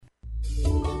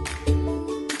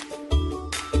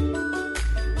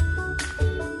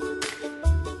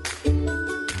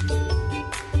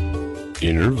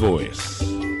Inner Voice,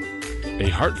 a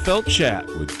heartfelt chat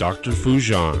with Dr.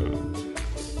 Foojan.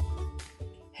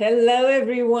 Hello,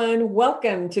 everyone.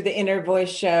 Welcome to the Inner Voice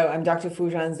Show. I'm Dr.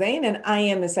 Foojan Zeine, and I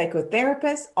am a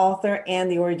psychotherapist, author, and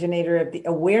the originator of the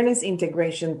Awareness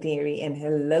Integration Theory. And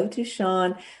hello to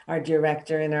Sean, our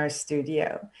director in our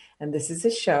studio. And this is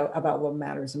a show about what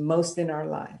matters most in our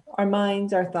life, our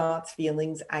minds, our thoughts,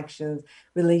 feelings, actions,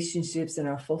 relationships, and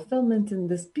our fulfillment in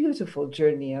this beautiful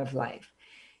journey of life.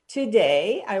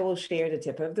 Today, I will share the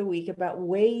tip of the week about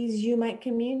ways you might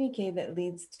communicate that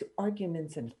leads to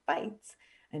arguments and fights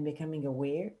and becoming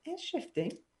aware and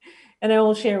shifting. And I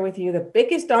will share with you the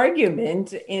biggest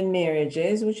argument in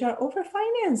marriages, which are over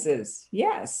finances.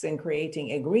 Yes, and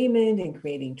creating agreement and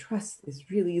creating trust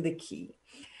is really the key.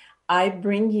 I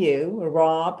bring you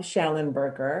Rob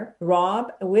Shallenberger.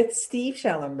 Rob with Steve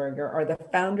Shallenberger are the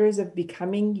founders of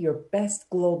Becoming Your Best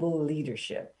Global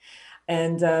Leadership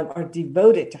and are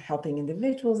devoted to helping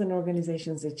individuals and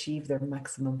organizations achieve their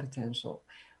maximum potential.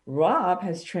 Rob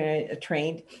has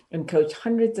trained and coached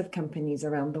hundreds of companies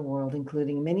around the world,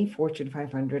 including many Fortune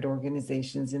 500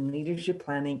 organizations in leadership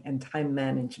planning and time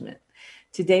management.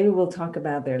 Today, we will talk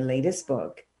about their latest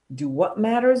book, Do What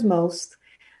Matters Most,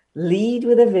 Lead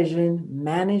with a Vision,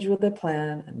 Manage with a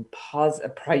Plan, and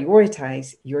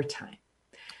prioritize your time.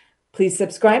 Please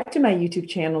subscribe to my YouTube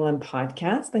channel and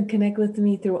podcast and connect with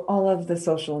me through all of the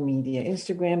social media,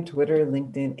 Instagram, Twitter,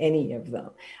 LinkedIn, any of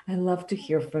them. I love to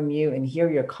hear from you and hear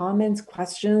your comments,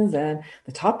 questions, and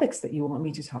the topics that you want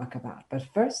me to talk about. But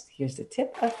first, here's the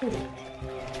tip of the week.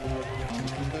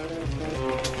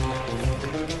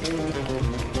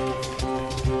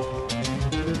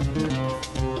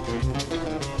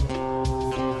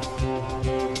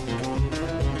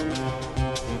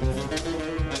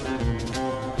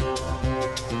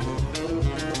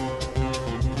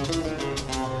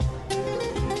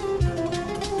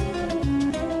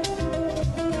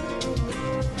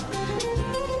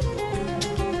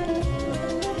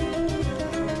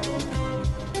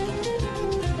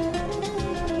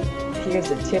 Here's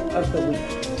the tip of the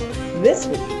week. This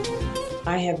week,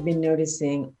 I have been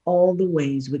noticing all the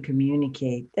ways we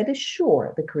communicate that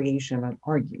assure the creation of an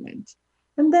argument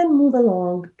and then move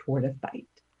along toward a fight.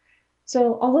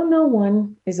 So, although no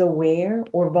one is aware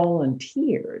or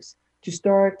volunteers to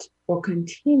start or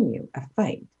continue a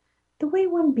fight, the way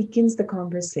one begins the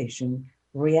conversation,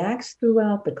 reacts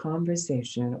throughout the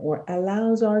conversation, or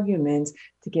allows arguments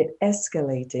to get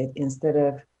escalated instead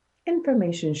of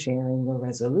information sharing or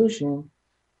resolution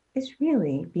is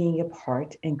really being a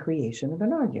part and creation of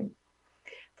an argument.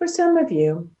 For some of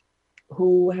you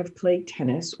who have played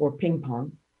tennis or ping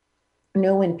pong,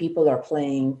 know when people are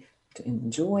playing to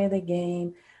enjoy the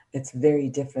game, it's very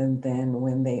different than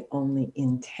when they only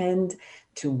intend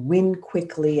to win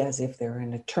quickly as if they're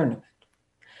in a tournament.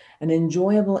 An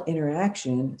enjoyable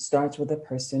interaction starts with a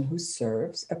person who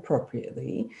serves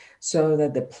appropriately so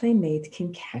that the playmate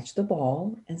can catch the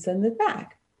ball and send it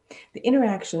back. The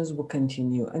interactions will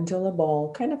continue until the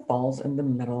ball kind of falls in the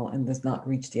middle and does not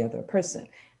reach the other person,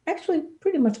 actually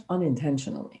pretty much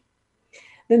unintentionally.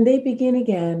 Then they begin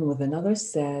again with another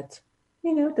set.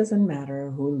 It doesn't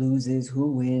matter who loses,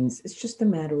 who wins. It's just a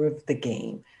matter of the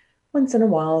game. Once in a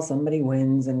while, somebody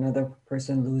wins, another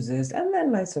person loses, and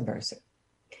then vice versa.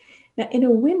 Now, in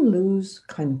a win-lose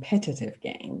competitive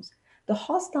games, the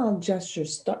hostile gesture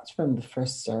starts from the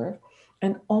first serve,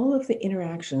 and all of the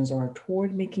interactions are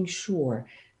toward making sure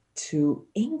to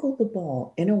angle the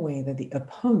ball in a way that the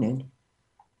opponent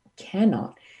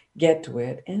cannot get to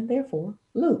it and therefore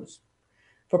lose.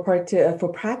 For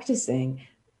practicing,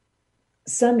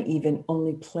 some even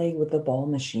only play with the ball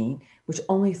machine, which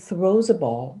only throws a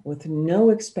ball with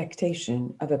no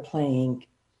expectation of it playing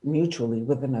mutually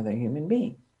with another human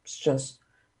being. It's just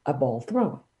a ball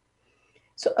throw.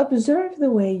 So observe the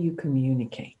way you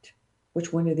communicate.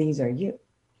 Which one of these are you?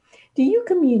 Do you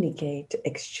communicate to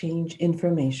exchange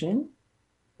information,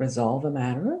 resolve a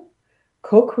matter,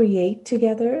 co-create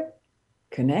together,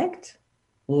 connect,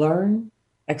 learn,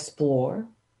 explore,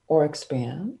 or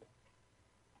expand?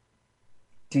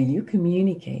 Do you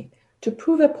communicate to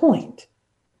prove a point?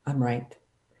 I'm right.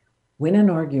 Win an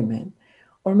argument,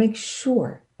 or make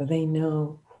sure they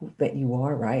know that you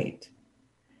are right?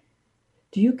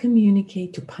 Do you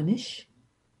communicate to punish,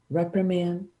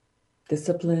 reprimand,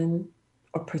 discipline,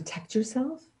 or protect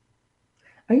yourself?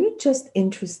 Are you just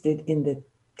interested in the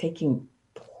talking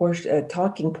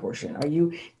portion? Are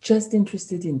you just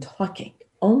interested in talking,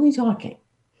 only talking,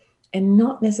 and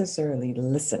not necessarily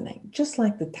listening? Just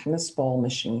like the tennis ball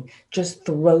machine just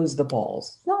throws the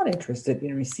balls, not interested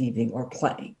in receiving or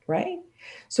playing, right?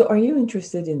 So, are you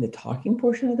interested in the talking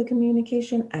portion of the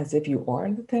communication as if you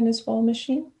are the tennis ball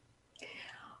machine?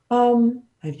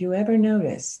 Have you ever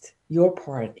noticed your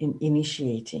part in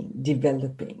initiating,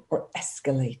 developing, or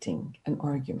escalating an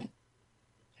argument?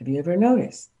 Have you ever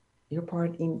noticed your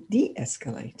part in de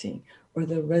escalating or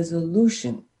the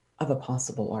resolution of a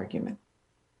possible argument?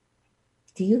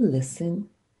 Do you listen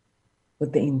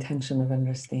with the intention of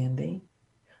understanding,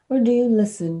 or do you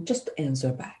listen just to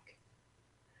answer back?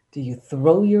 Do you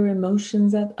throw your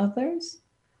emotions at others,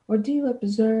 or do you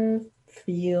observe,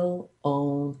 feel,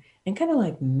 own, and kind of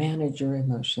like manage your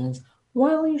emotions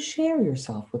while you share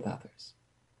yourself with others?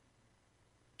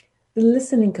 The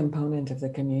listening component of the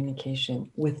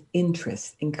communication with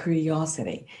interest and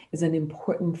curiosity is an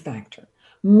important factor.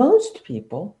 Most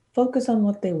people focus on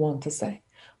what they want to say,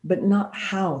 but not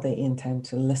how they intend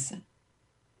to listen.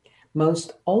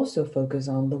 Most also focus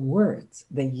on the words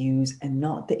they use and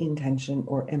not the intention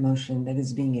or emotion that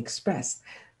is being expressed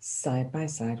side by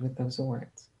side with those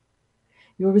words.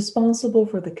 You're responsible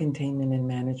for the containment and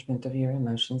management of your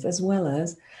emotions as well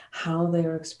as how they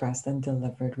are expressed and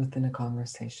delivered within a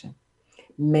conversation.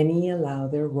 Many allow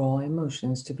their raw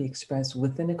emotions to be expressed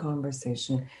within a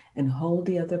conversation and hold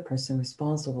the other person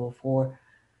responsible for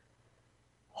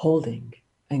holding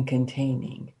and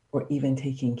containing or even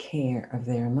taking care of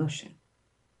their emotion.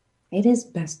 It is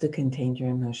best to contain your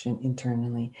emotion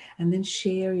internally and then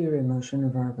share your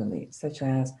emotion verbally, such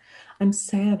as, I'm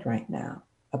sad right now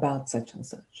about such and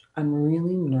such. I'm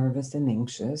really nervous and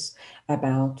anxious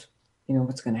about,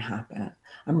 what's going to happen.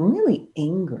 I'm really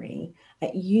angry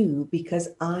at you because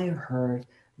I heard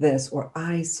this or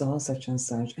I saw such and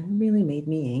such, and it really made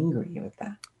me angry with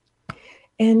that.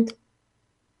 And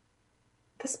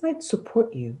this might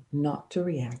support you not to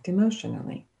react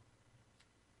emotionally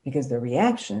because the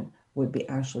reaction would be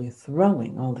actually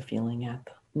throwing all the feeling at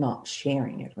them, not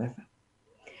sharing it with them.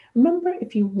 Remember,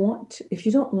 if you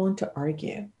don't want to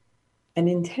argue and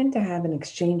intend to have an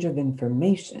exchange of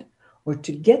information or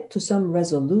to get to some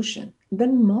resolution,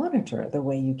 then monitor the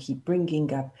way you keep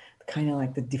bringing up kind of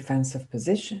like the defensive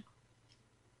position.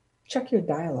 Check your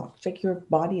dialogue, check your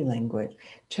body language,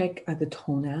 check the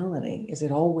tonality. Is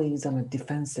it always on a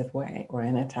defensive way or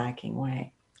an attacking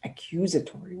way,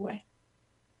 accusatory way?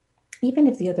 Even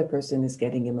if the other person is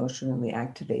getting emotionally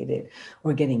activated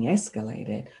or getting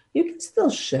escalated, you can still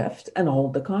shift and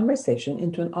hold the conversation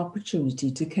into an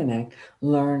opportunity to connect,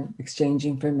 learn, exchange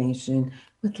information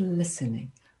with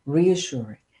listening,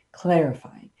 reassuring,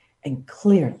 clarifying, and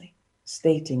clearly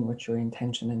stating what your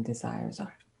intention and desires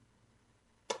are.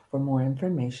 For more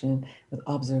information with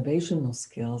observational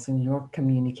skills in your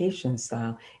communication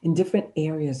style in different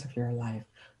areas of your life,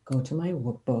 go to my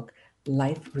workbook,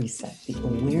 Life Reset, the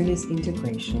Awareness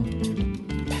Integration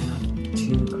Path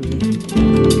to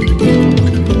Creativity.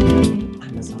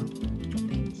 Amazon.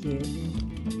 Thank you.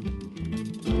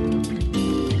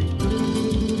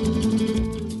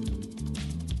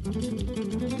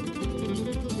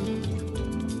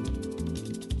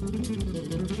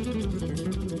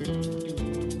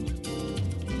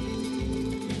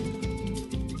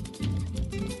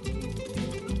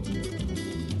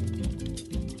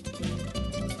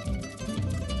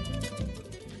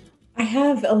 I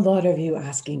have a lot of you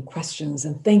asking questions,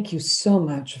 and thank you so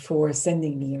much for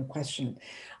sending me your question.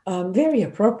 Very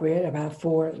appropriate about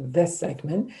for this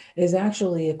segment is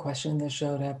actually a question that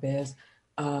showed up is,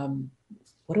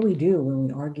 what do we do when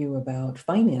we argue about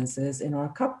finances in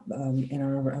our in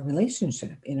our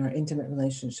relationship, in our intimate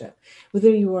relationship? Whether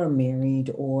you are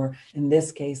married or, in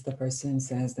this case, the person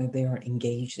says that they are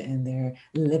engaged and they're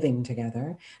living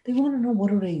together, they want to know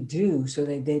what do they do so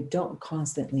that they don't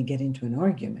constantly get into an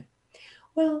argument.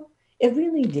 Well, it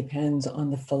really depends on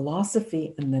the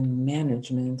philosophy and the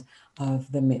management of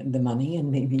the money,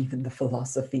 and maybe even the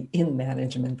philosophy in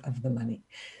management of the money.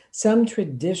 Some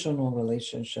traditional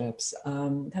relationships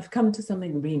have come to some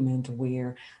agreement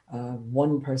where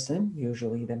one person,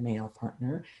 usually the male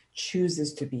partner,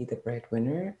 chooses to be the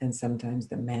breadwinner and sometimes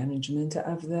the management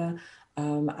of the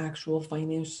actual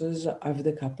finances of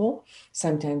the couple.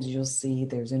 Sometimes you'll see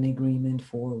there's an agreement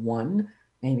for one,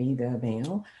 maybe the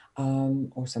male,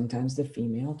 or sometimes the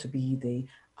female, to be the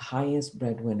highest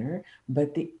breadwinner,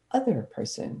 but the other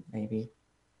person, maybe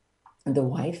the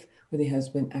wife or the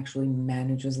husband, actually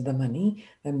manages the money.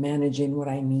 And managing, what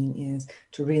I mean is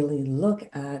to really look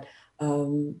at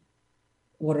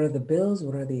what are the bills,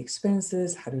 what are the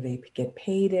expenses, how do they get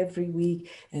paid every week,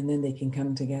 and then they can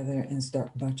come together and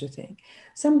start budgeting.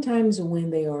 Sometimes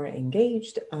when they are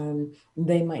engaged,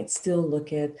 they might still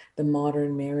look at the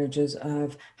modern marriages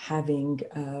of having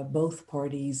both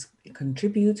parties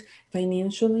contribute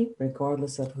financially,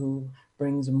 regardless of who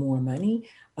brings more money,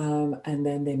 and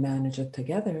then they manage it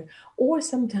together. Or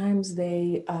sometimes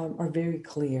they are very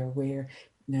clear where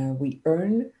we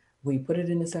earn, we put it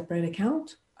in a separate account,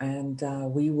 and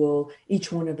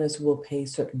each one of us will pay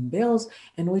certain bills,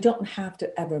 and we don't have to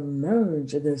ever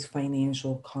merge this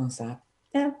financial concept.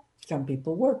 Yeah, some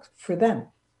people work for them.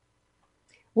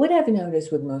 What I've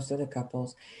noticed with most of the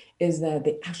couples is that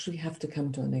they actually have to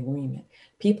come to an agreement.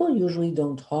 People usually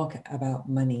don't talk about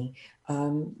money.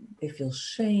 They feel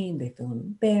shame, they feel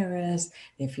embarrassed,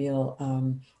 they feel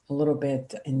a little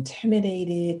bit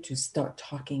intimidated to start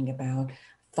talking about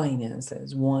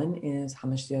finances. One is how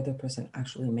much the other person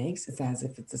actually makes. It's as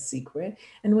if it's a secret.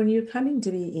 And when you're coming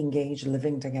to be engaged,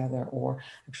 living together, or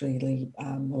actually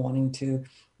wanting to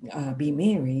be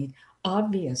married,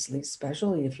 obviously,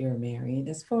 especially if you're married,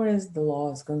 as far as the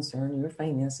law is concerned, your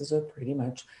finances are pretty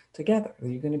much together.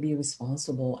 You're going to be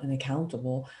responsible and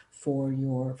accountable for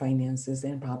your finances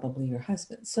and probably your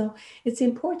husband. So it's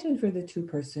important for the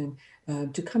two-person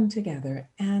to come together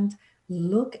and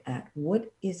look at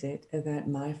what is it that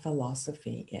my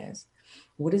philosophy is.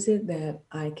 What is it that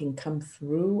I can come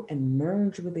through and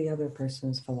merge with the other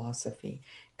person's philosophy?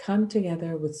 Come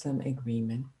together with some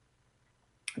agreement.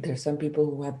 There's some people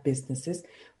who have businesses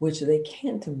which they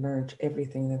can't merge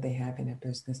everything that they have in a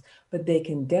business, but they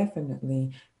can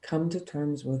definitely come to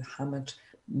terms with how much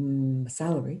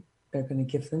salary they're going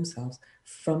to give themselves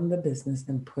from the business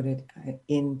and put it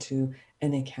into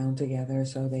an account together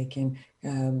so they can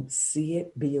see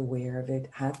it, be aware of it,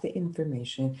 have the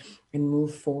information, and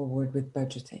move forward with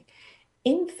budgeting.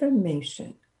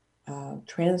 Information,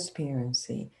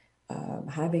 transparency,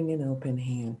 having an open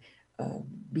hand, uh,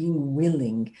 being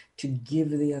willing to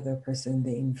give the other person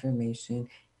the information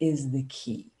is the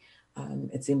key.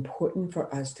 It's important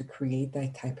for us to create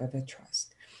that type of a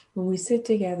trust. When we sit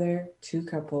together, two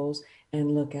couples,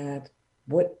 and look at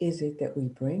what is it that we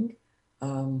bring,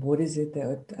 what is it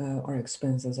that our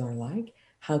expenses are like,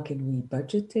 how can we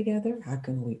budget together, how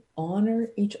can we honor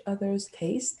each other's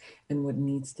taste and what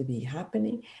needs to be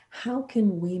happening, how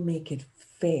can we make it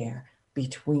fair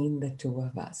between the two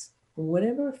of us,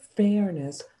 whatever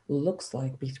fairness looks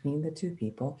like between the two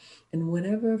people, and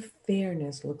whatever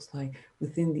fairness looks like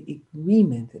within the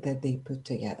agreement that they put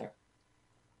together.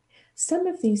 Some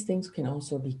of these things can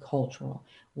also be cultural,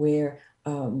 where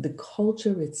the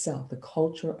culture itself, the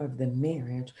culture of the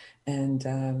marriage and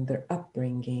their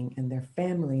upbringing and their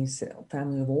family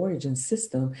of origin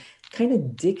system kind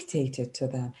of dictated to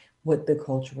them what the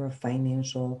culture of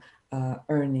financial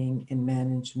earning and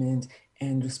management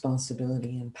and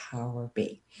responsibility and power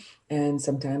be. And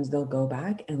sometimes they'll go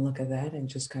back and look at that and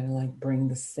just kind of like bring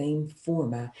the same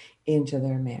format into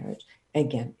their marriage.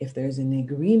 Again, if there's an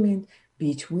agreement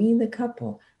between the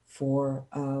couple for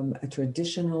a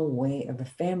traditional way of a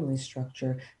family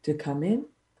structure to come in,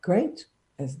 great.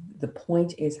 As the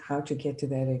point is how to get to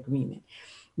that agreement.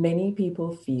 Many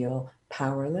people feel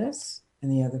powerless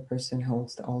and the other person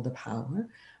holds all the power.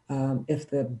 If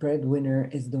the breadwinner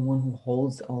is the one who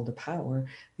holds all the power,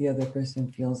 the other person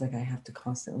feels like I have to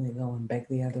constantly go and beg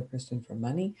the other person for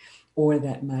money, or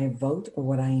that my vote or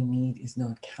what I need is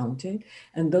not counted.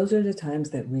 And those are the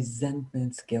times that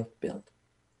resentments guilt build.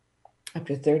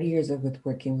 After 30 years of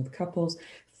working with couples,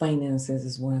 finances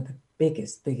is one of the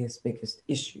biggest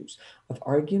issues of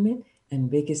argument and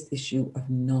biggest issue of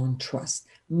non-trust,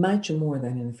 much more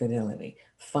than infidelity.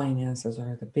 Finances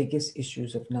are the biggest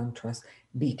issues of non-trust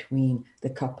between the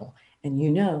couple. And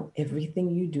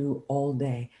everything you do all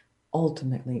day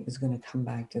ultimately is going to come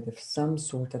back to some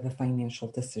sort of a financial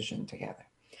decision together.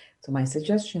 So my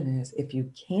suggestion is if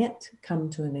you can't come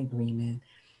to an agreement,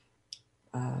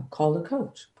 call a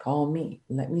coach, call me,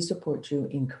 let me support you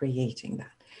in creating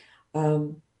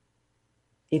that.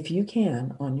 If you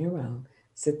can, on your own,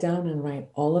 sit down and write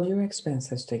all of your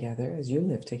expenses together as you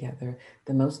live together,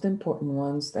 the most important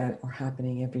ones that are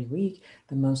happening every week,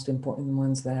 the most important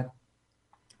ones that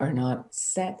are not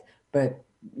set, but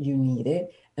you need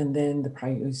it. And then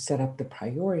you set up the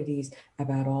priorities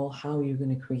about how you're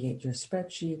going to create your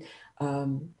spreadsheet.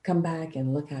 Come back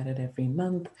and look at it every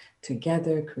month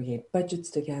together, create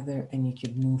budgets together, and you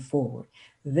can move forward.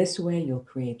 This way, you'll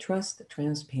create trust,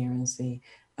 transparency,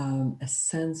 a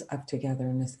sense of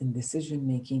togetherness in decision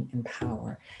making and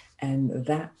power. And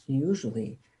that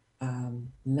usually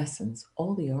lessens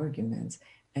all the arguments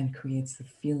and creates the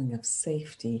feeling of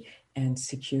safety and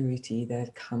security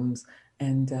that comes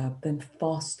and then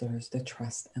fosters the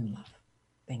trust and love.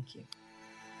 Thank you.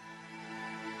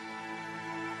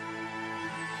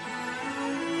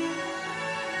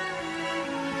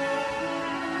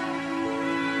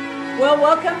 Well,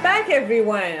 welcome back,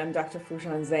 everyone. I'm Dr.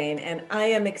 Foojan Zain, and I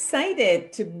am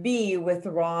excited to be with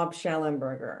Rob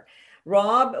Shallenberger.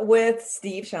 Rob with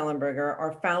Steve Shallenberger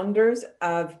are founders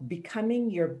of Becoming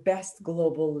Your Best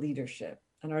Global Leadership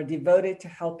and are devoted to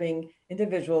helping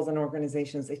individuals and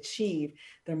organizations achieve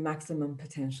their maximum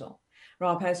potential.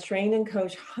 Rob has trained and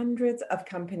coached hundreds of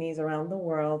companies around the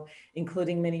world,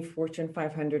 including many Fortune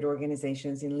 500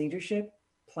 organizations in leadership,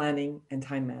 planning, and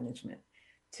time management.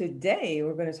 Today,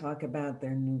 we're going to talk about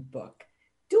their new book,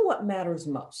 Do What Matters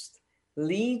Most.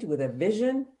 Lead with a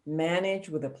vision, manage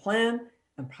with a plan,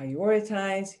 and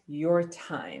prioritize your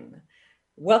time.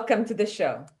 Welcome to the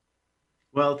show.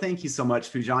 Well, thank you so much,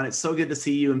 Foojan. It's so good to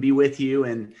see you and be with you.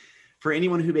 And for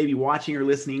anyone who may be watching or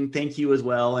listening, thank you as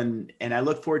well. And I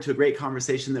look forward to a great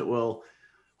conversation that will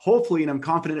hopefully, and I'm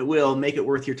confident it will, make it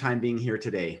worth your time being here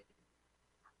today.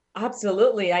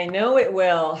 Absolutely. I know it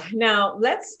will. Now,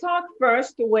 let's talk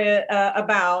first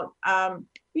about,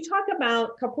 we talk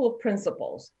about a couple of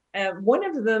principles. One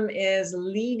of them is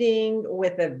leading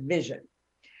with a vision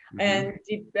and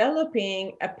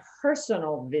developing a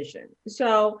personal vision.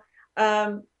 So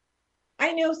I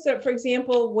know, so for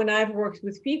example, when I've worked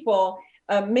with people,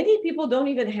 many people don't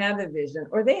even have a vision,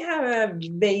 or they have a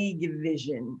vague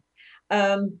vision,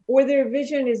 or their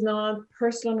vision is not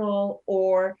personal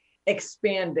or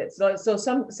expanded. So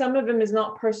some of them is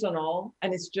not personal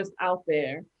and it's just out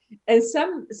there. And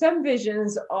some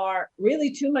visions are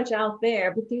really too much out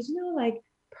there, but there's no like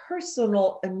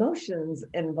personal emotions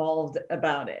involved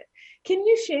about it. Can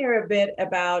you share a bit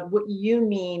about what you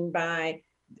mean by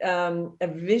a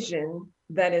vision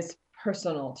that is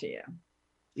personal to you?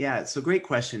 Yeah, it's a great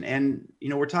question. And,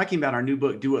 we're talking about our new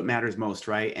book, Do What Matters Most,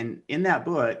 right? And in that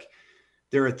book,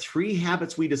 there are 3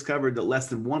 habits we discovered that less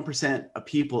than 1% of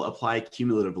people apply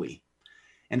cumulatively.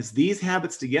 And it's these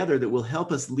habits together that will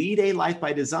help us lead a life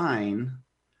by design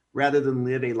rather than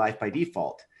live a life by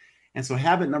default. And so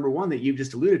habit number 1 that you've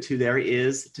just alluded to there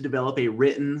is to develop a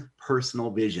written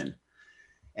personal vision.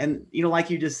 And, like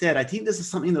you just said, I think this is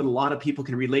something that a lot of people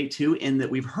can relate to, in that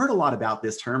we've heard a lot about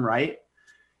this term, right?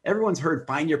 Everyone's heard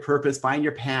find your purpose, find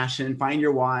your passion, find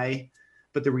your why.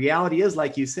 But the reality is,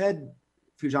 like you said,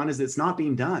 Foojan, is it's not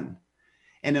being done.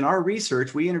 And in our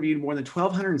research, we interviewed more than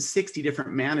 1,260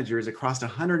 different managers across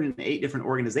 108 different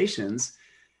organizations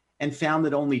and found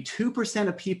that only 2%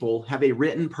 of people have a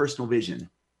written personal vision.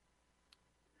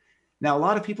 Now, a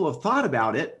lot of people have thought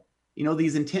about it.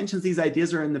 These intentions, these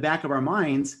ideas are in the back of our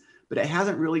minds, but it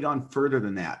hasn't really gone further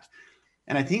than that.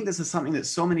 And I think this is something that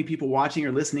so many people watching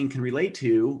or listening can relate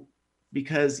to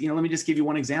because, let me just give you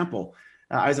one example.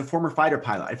 I was a former fighter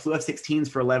pilot. I flew F-16s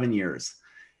for 11 years.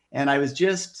 And I was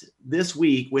just this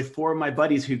week with 4 of my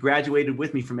buddies who graduated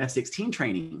with me from F-16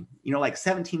 training, like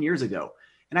 17 years ago.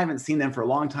 And I haven't seen them for a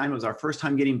long time. It was our first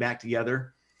time getting back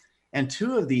together. And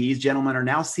 2 of these gentlemen are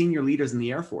now senior leaders in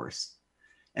the Air Force.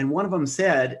 And one of them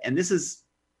said, and this is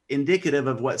indicative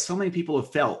of what so many people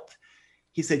have felt.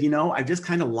 He said, I've just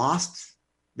kind of lost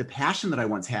the passion that I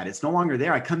once had. It's no longer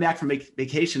there. I come back from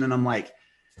vacation and I'm like,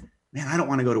 man, I don't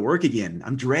want to go to work again.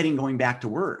 I'm dreading going back to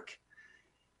work.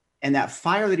 And that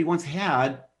fire that he once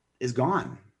had is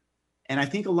gone. And I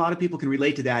think a lot of people can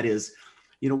relate to that is,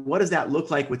 what does that look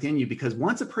like within you? Because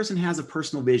once a person has a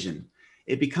personal vision,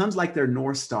 it becomes like their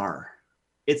North Star.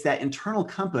 It's that internal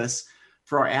compass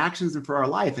for our actions and for our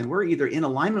life. And we're either in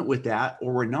alignment with that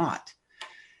or we're not.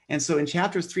 And so in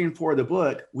chapters 3 and 4 of the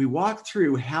book, we walk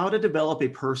through how to develop a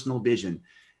personal vision.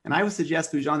 And I would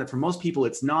suggest, Foojan, that for most people,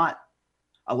 it's not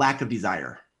a lack of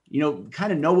desire.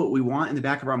 Kind of know what we want in the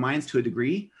back of our minds to a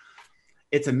degree.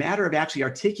 It's a matter of actually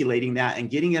articulating that and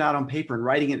getting it out on paper and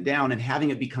writing it down and having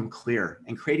it become clear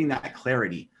and creating that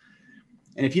clarity.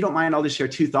 And if you don't mind, I'll just share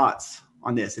 2 thoughts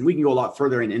on this, and we can go a lot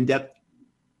further and in depth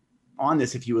on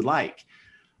this if you would like.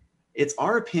 It's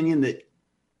our opinion that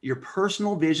your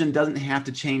personal vision doesn't have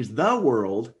to change the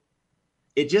world.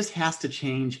 It just has to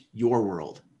change your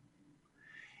world.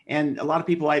 And a lot of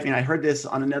people, I heard this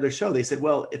on another show. They said,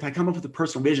 well, if I come up with a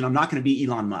personal vision, I'm not going to be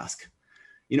Elon Musk.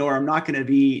 Or I'm not going to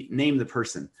be named the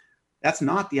person. That's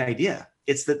not the idea.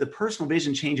 It's that the personal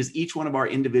vision changes each one of our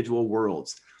individual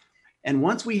worlds. And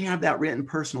once we have that written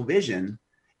personal vision,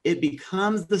 it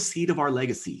becomes the seed of our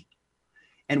legacy.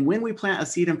 And when we plant a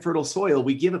seed in fertile soil,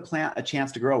 we give a plant a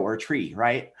chance to grow, or a tree,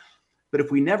 right? But if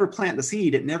we never plant the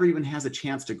seed, it never even has a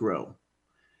chance to grow.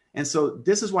 And so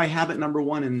this is why habit number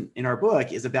 1 in our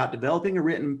book is about developing a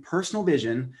written personal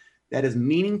vision that is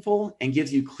meaningful and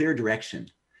gives you clear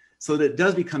direction, so that it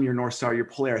does become your North Star, your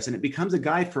Polaris, and it becomes a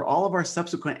guide for all of our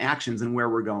subsequent actions and where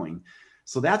we're going.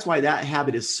 So that's why that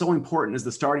habit is so important as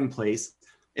the starting place.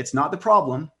 It's not the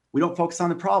problem. We don't focus on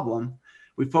the problem,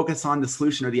 We focus on the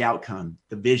solution or the outcome,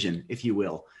 the vision, if you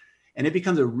will. And it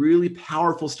becomes a really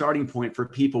powerful starting point for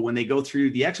people when they go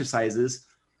through the exercises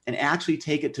and actually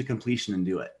take it to completion and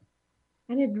do it.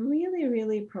 And it really,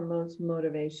 really promotes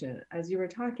motivation. As you were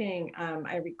talking,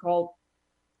 I recall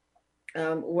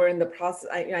we're in the process,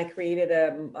 I created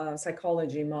a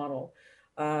psychology model,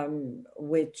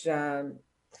 which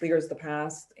clears the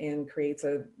past and creates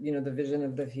the vision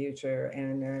of the future,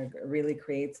 and really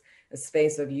creates a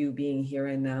space of you being here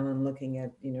and now and looking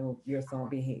at,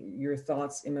 your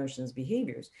thoughts, emotions,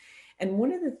 behaviors. And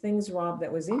one of the things, Rob,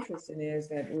 that was interesting is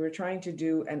that we were trying to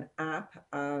do an app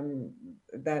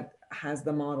that has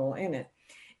the model in it.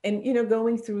 And,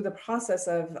 going through the process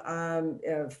of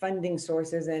funding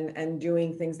sources and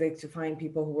doing things like to find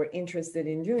people who were interested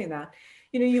in doing that,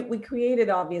 we created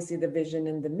obviously the vision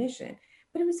and the mission.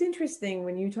 But it was interesting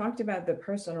when you talked about the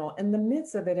personal, in the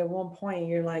midst of it, at one point,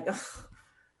 you're like,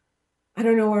 I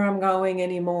don't know where I'm going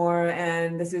anymore.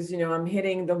 And this is, I'm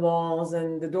hitting the walls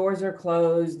and the doors are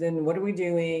closed. And what are we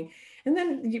doing? And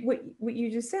then what you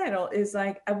just said is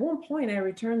like, at one point I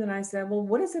returned and I said, well,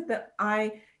 what is it that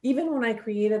even when I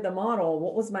created the model,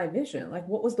 what was my vision? Like,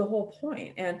 what was the whole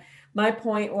point? And my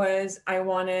point was I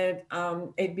wanted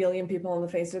 8 billion people on the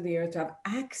face of the earth to have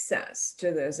access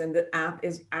to this. And the app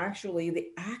is actually the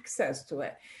access to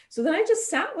it. So then I just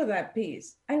sat with that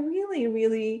piece. I really,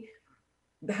 really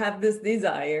have this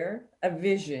desire, a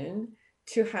vision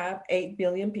to have 8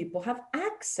 billion people have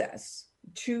access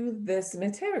to this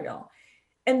material.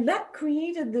 And that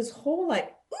created this whole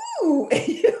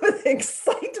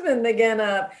excitement again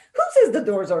of, who says the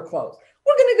doors are closed?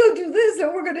 We're going to go do this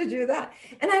and we're going to do that.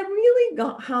 And I really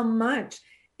got how much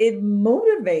it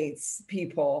motivates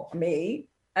people, me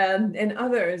and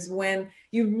others, when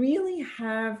you really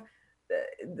have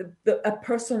a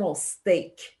personal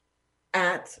stake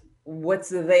at what's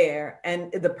there.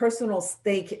 And the personal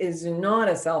stake is not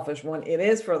a selfish one. It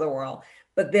is for the world,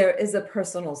 but there is a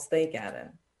personal stake at it.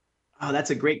 Oh,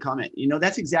 that's a great comment.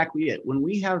 That's exactly it. When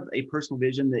we have a personal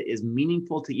vision that is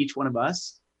meaningful to each one of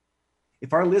us,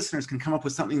 if our listeners can come up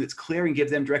with something that's clear and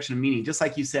gives them direction and meaning, just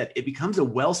like you said, it becomes a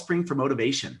wellspring for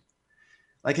motivation.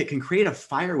 Like, it can create a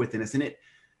fire within us. And it,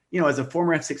 as a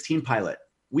former F-16 pilot,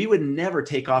 we would never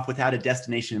take off without a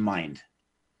destination in mind,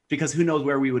 because who knows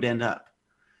where we would end up.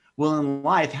 Well, in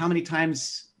life, how many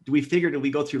times do we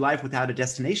figuratively go through life without a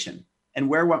destination? And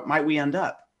where might we end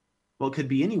up? Well, it could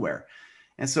be anywhere.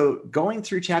 And so going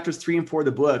through chapters 3 and 4 of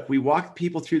the book, we walk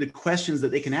people through the questions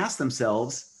that they can ask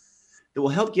themselves that will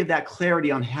help give that clarity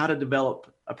on how to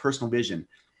develop a personal vision.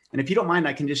 And if you don't mind,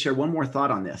 I can just share one more thought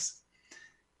on this.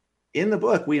 In the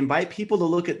book, we invite people to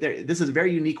look at this is a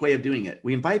very unique way of doing it.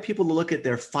 We invite people to look at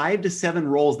their 5 to 7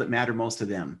 roles that matter most to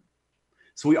them.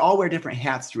 So we all wear different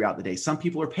hats throughout the day. Some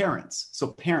people are parents, so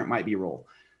parent might be a role.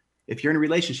 If you're in a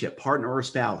relationship, partner or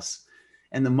spouse.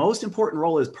 And the most important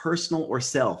role is personal or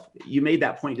self. You made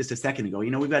that point just a second ago.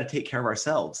 We've got to take care of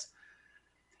ourselves.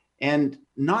 And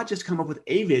not just come up with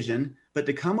a vision, but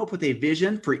to come up with a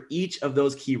vision for each of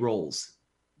those key roles.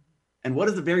 And what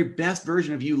does the very best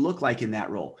version of you look like in that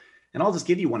role? And I'll just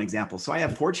give you one example. So I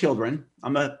have 4 children.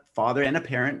 I'm a father and a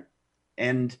parent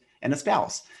and a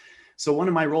spouse. So one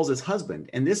of my roles is husband.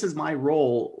 And this is my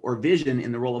role or vision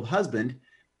in the role of husband.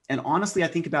 And honestly, I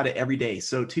think about it every day.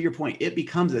 So to your point, it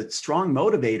becomes a strong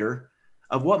motivator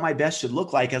of what my best should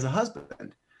look like as a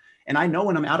husband. And I know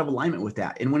when I'm out of alignment with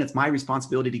that and when it's my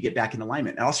responsibility to get back in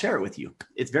alignment. And I'll share it with you.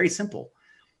 It's very simple.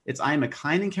 I am a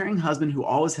kind and caring husband who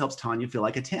always helps Tanya feel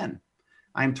like a 10.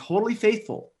 I am totally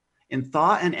faithful in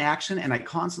thought and action, and I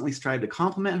constantly strive to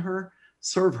compliment her,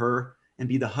 serve her, and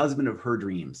be the husband of her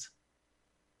dreams.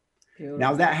 Beautiful.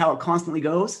 Now, is that how it constantly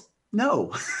goes?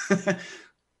 No.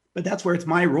 But that's where it's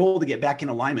my role to get back in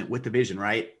alignment with the vision,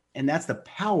 right? And that's the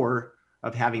power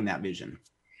of having that vision.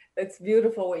 It's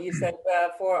beautiful what you said.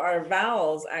 For our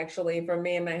vows, actually, for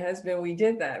me and my husband, we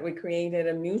did that. We created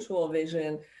a mutual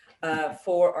vision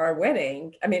for our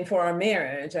wedding. For our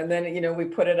marriage. And then, we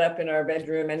put it up in our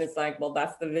bedroom and it's like, well,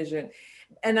 that's the vision.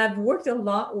 And I've worked a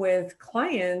lot with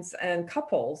clients and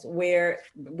couples where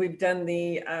we've done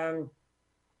the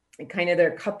kind of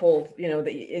their couple,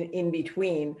 the in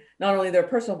between, not only their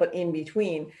personal, but in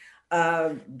between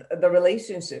the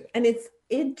relationship. And it's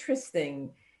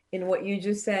interesting in what you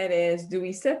just said is, do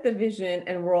we set the vision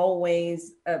and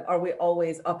are we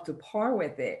always up to par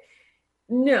with it?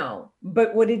 No,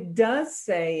 but what it does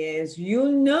say is,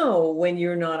 when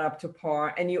you're not up to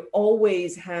par, and you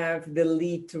always have the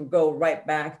lead to go right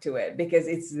back to it because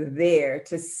it's there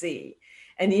to see.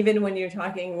 And even when you're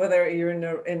talking, whether you're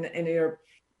in your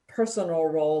personal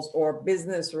roles or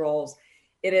business roles,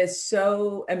 it is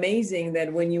so amazing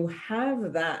that when you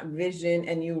have that vision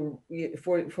and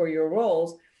for your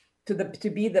roles to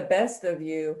be the best of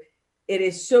you, it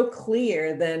is so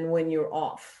clear than when you're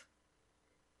off.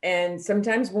 And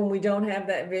sometimes when we don't have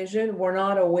that vision, we're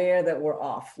not aware that we're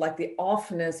off. Like the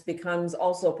offness becomes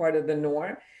also part of the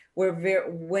norm.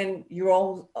 When you're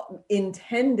all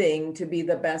intending to be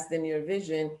the best in your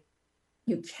vision,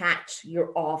 you catch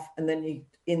you're off, and then you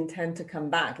intend to come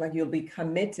back. Like you'll be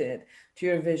committed to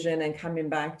your vision and coming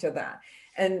back to that.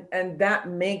 And that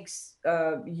makes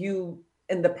you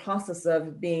in the process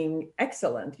of being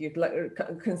excellent. You're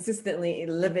consistently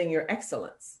living your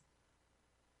excellence.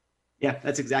 Yeah,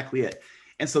 that's exactly it.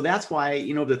 And so that's why,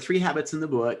 the 3 habits in the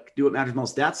book, Do What Matters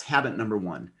Most, that's habit number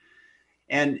 1.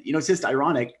 And, it's just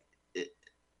ironic.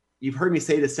 You've heard me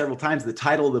say this several times. The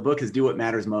title of the book is Do What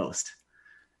Matters Most.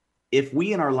 If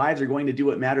we in our lives are going to do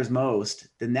what matters most,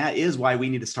 then that is why we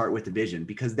need to start with the vision,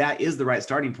 because that is the right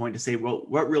starting point to say, well,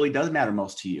 what really does matter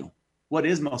most to you? What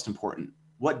is most important?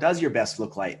 What does your best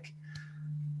look like?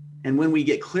 And when we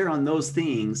get clear on those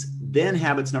things, then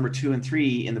habits number 2 and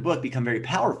 3 in the book become very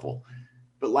powerful.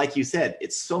 But like you said,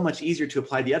 it's so much easier to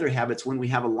apply the other habits when we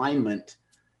have alignment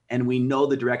and we know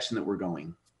the direction that we're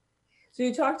going. So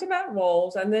you talked about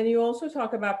roles, and then you also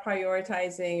talk about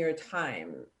prioritizing your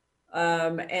time.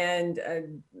 And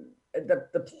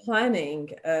the planning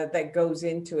that goes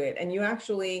into it. And you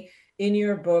actually, in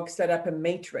your book, set up a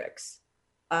matrix.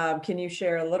 Can you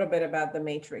share a little bit about the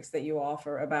matrix that you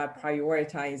offer about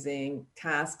prioritizing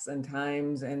tasks and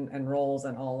times and roles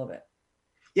and all of it?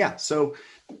 Yeah. So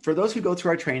for those who go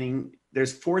through our training,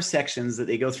 there's 4 sections that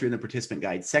they go through in the participant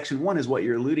guide. Section 1 is what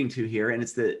you're alluding to here, and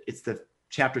it's the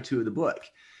chapter 2 of the book.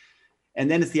 And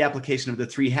then it's the application of the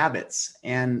 3 habits.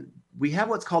 And we have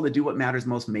what's called the Do What Matters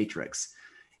Most matrix.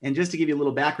 And just to give you a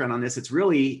little background on this, it's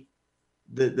really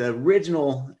the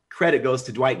original credit goes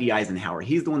to Dwight D. Eisenhower.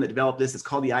 He's the one that developed this. It's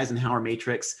called the Eisenhower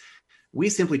matrix. We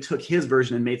simply took his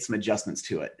version and made some adjustments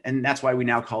to it. And that's why we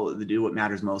now call it the Do What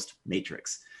Matters Most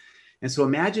matrix. And so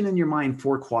imagine in your mind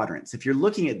 4 quadrants. If you're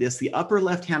looking at this, the upper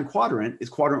left-hand quadrant is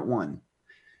quadrant 1.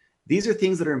 These are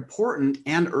things that are important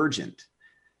and urgent.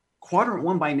 Quadrant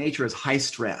 1 by nature is high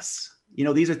stress.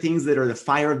 These are things that are the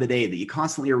fire of the day that you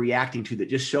constantly are reacting to that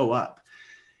just show up.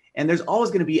 And there's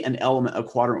always going to be an element of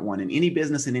quadrant 1 in any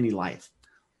business, in any life.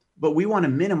 But we want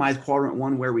to minimize quadrant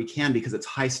 1 where we can because it's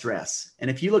high stress. And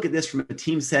if you look at this from a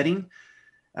team setting,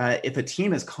 if a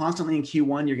team is constantly in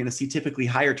Q1, you're going to see typically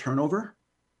higher turnover,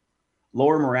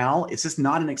 lower morale. It's just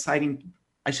not an exciting,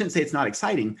 I shouldn't say it's not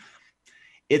exciting.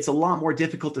 It's a lot more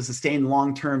difficult to sustain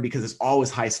long-term because it's always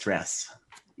high stress.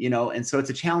 And so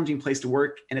it's a challenging place to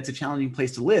work, and it's a challenging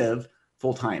place to live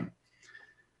full time.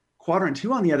 Quadrant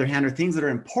 2, on the other hand, are things that are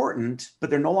important, but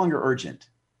they're no longer urgent.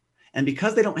 And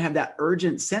because they don't have that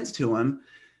urgent sense to them,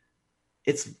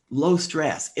 it's low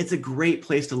stress. It's a great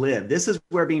place to live. This is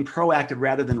where being proactive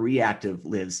rather than reactive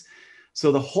lives.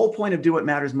 So the whole point of Do What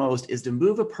Matters Most is to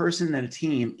move a person and a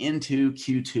team into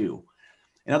Q2.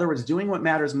 In other words, doing what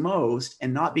matters most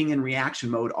and not being in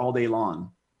reaction mode all day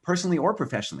long, personally or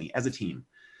professionally as a team.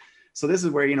 So this is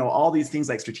where, all these things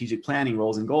like strategic planning,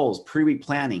 roles and goals, pre-week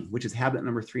planning, which is habit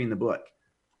number 3 in the book,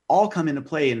 all come into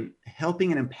play in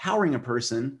helping and empowering a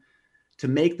person to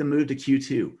make the move to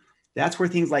Q2. That's where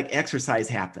things like exercise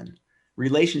happen,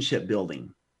 relationship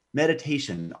building,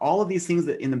 meditation, all of these things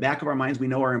that in the back of our minds we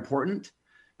know are important,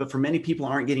 but for many people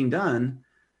aren't getting done.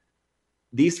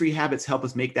 These 3 habits help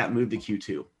us make that move to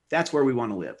Q2. That's where we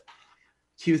want to live.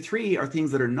 Q3 are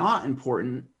things that are not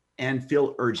important and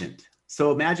feel urgent.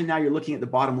 So imagine now you're looking at the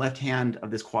bottom left hand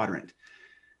of this quadrant.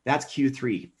 That's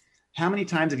Q3. How many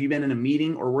times have you been in a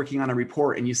meeting or working on a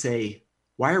report and you say,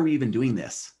 why are we even doing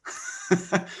this?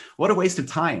 What a waste of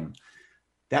time.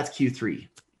 That's Q3.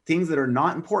 Things that are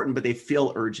not important, but they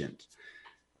feel urgent.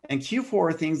 And Q4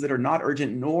 are things that are not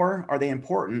urgent, nor are they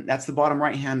important. That's the bottom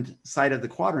right-hand side of the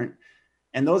quadrant.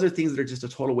 And those are things that are just a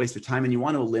total waste of time, and you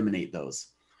want to eliminate those.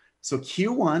 So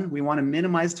Q1, we want to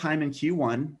minimize time in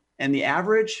Q1, and the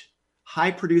average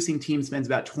high-producing team spends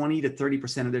about 20 to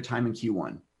 30% of their time in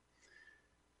Q1.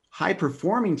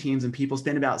 High-performing teams and people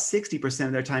spend about 60%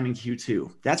 of their time in Q2.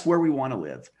 That's where we want to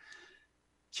live.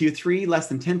 Q3, less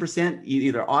than 10%, you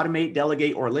either automate,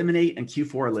 delegate, or eliminate, and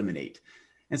Q4, eliminate.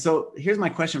 And so here's my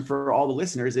question for all the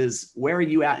listeners is, where are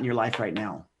you at in your life right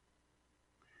now?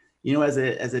 As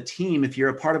a team, if you're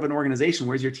a part of an organization,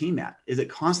 where's your team at? Is it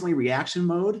constantly reaction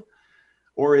mode?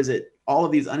 Or is it all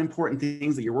of these unimportant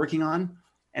things that you're working on?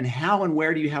 And how and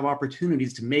where do you have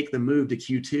opportunities to make the move to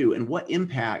Q2? And what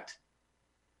impact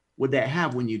would that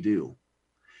have when you do?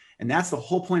 And that's the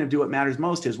whole point of Do What Matters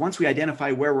Most is once we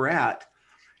identify where we're at,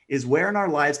 is where in our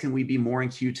lives can we be more in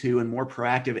Q2 and more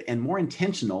proactive and more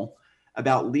intentional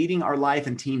about leading our life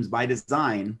and teams by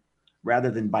design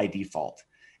rather than by default.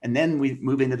 And then we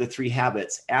move into the 3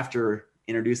 habits after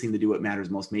introducing the Do What Matters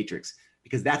Most matrix,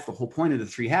 because that's the whole point of the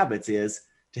 3 habits, is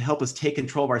to help us take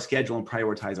control of our schedule and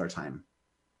prioritize our time.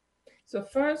 So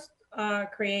first,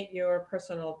 create your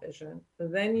personal vision.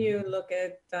 Then you look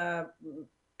at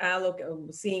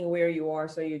seeing where you are.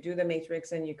 So you do the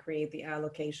matrix and you create the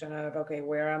allocation of, okay,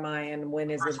 where am I and when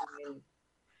is it?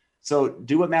 So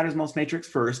Do What Matters Most matrix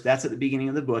first. That's at the beginning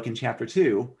of the book in chapter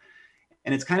 2.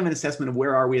 And it's kind of an assessment of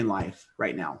where are we in life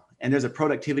right now. And there's a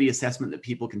productivity assessment that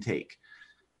people can take.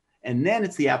 And then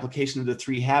it's the application of the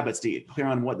 3 habits to get clear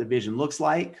on what the vision looks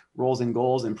like, roles and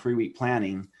goals, and pre-week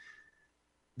planning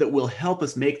that will help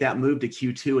us make that move to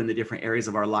Q2 in the different areas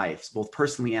of our lives, both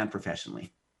personally and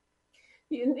professionally.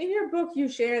 In your book, you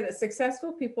share that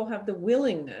successful people have the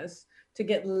willingness to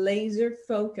get laser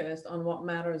focused on what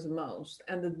matters most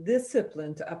and the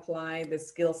discipline to apply the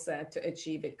skill set to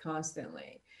achieve it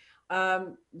constantly.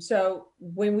 So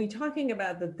when we're talking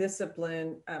about the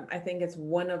discipline, I think it's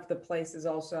one of the places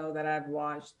also that I've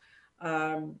watched.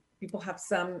 People have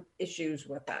some issues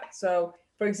with that. So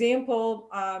for example,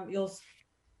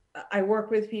 I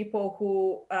work with people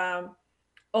who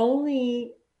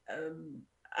only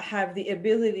have the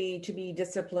ability to be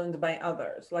disciplined by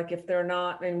others. Like if they're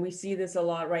not, and we see this a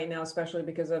lot right now, especially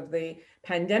because of the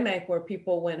pandemic, where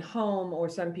people went home, or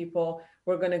some people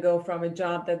were going to go from a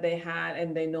job that they had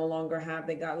and they no longer have,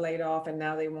 they got laid off and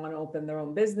now they want to open their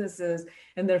own businesses.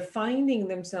 And they're finding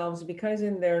themselves, because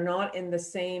they're not in the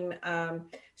same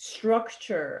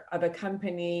structure of a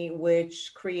company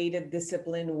which created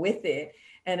discipline with it.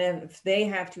 And if they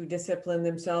have to discipline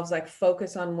themselves, like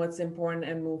focus on what's important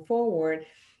and move forward,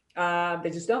 they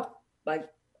just don't. Like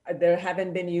they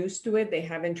haven't been used to it. They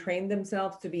haven't trained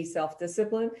themselves to be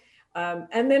self-disciplined.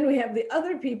 And then we have the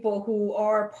other people who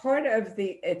are part of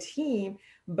a team,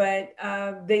 but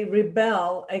they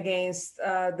rebel against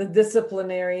the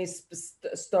disciplinary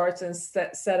starts and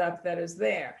setup that is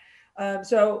there.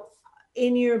 So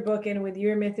in your book and with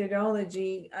your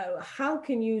methodology, how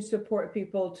can you support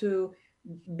people to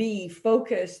be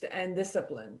focused and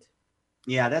disciplined?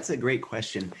 Yeah, that's a great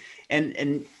question.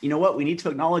 And you know what? We need to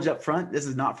acknowledge up front, this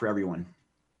is not for everyone.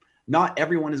 Not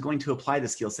everyone is going to apply the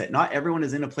skill set. Not everyone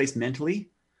is in a place mentally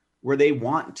where they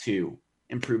want to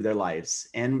improve their lives.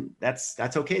 And that's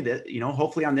okay. That,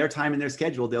 hopefully on their time and their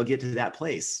schedule, they'll get to that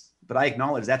place. But I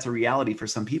acknowledge that's a reality for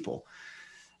some people.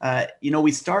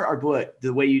 We start our book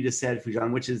the way you just said,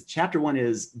 Foojan, which is chapter 1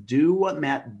 is Do What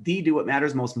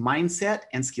Matters Most mindset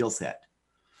and skill set.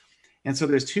 And so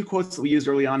there's 2 quotes that we used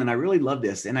early on, and I really love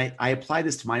this. And I apply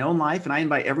this to my own life, and I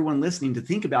invite everyone listening to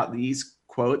think about these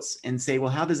quotes and say, well,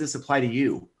 how does this apply to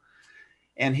you?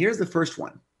 And here's the first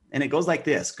one. And it goes like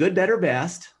this: good, better,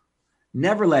 best.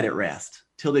 Never let it rest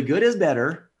till the good is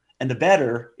better and the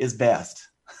better is best.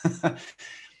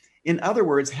 In other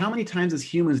words, how many times as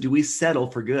humans do we settle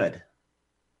for good?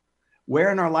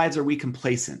 Where in our lives are we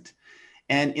complacent?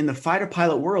 And in the fighter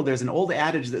pilot world, there's an old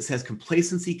adage that says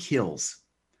complacency kills.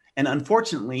 And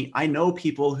unfortunately, I know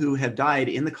people who have died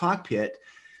in the cockpit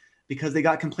because they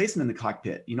got complacent in the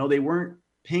cockpit. They weren't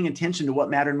paying attention to what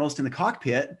mattered most in the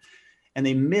cockpit, and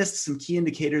they missed some key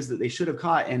indicators that they should have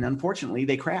caught. And unfortunately,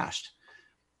 they crashed.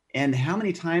 And how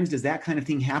many times does that kind of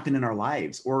thing happen in our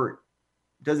lives? Or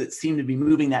does it seem to be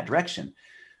moving that direction?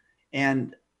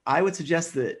 And I would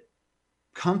suggest that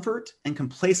comfort and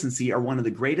complacency are one of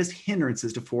the greatest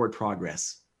hindrances to forward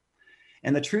progress.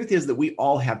 And the truth is that we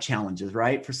all have challenges,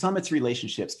 right? For some, it's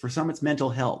relationships. For some, it's mental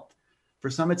health.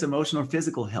 For some, it's emotional or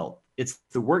physical health. It's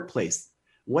the workplace,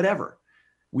 whatever.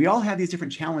 We all have these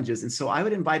different challenges. And so I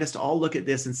would invite us to all look at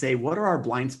this and say, what are our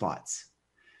blind spots?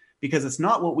 Because it's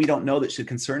not what we don't know that should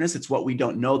concern us. It's what we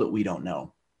don't know that we don't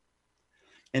know.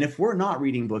 And if we're not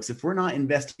reading books, if we're not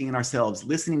investing in ourselves,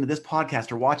 listening to this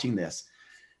podcast or watching this,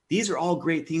 these are all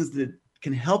great things that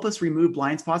can help us remove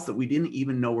blind spots that we didn't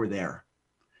even know were there.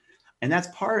 And that's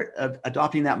part of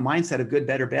adopting that mindset of good,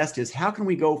 better, best, is how can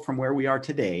we go from where we are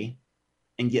today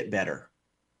and get better?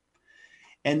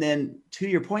 And then to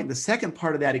your point, the second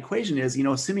part of that equation is,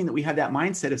 assuming that we have that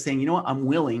mindset of saying, I'm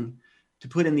willing to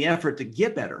put in the effort to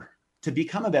get better, to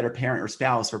become a better parent or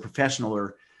spouse or professional,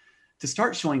 or to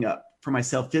start showing up for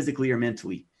myself physically or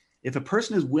mentally. If a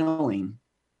person is willing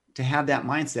to have that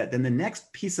mindset, then the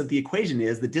next piece of the equation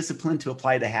is the discipline to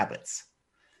apply the habits.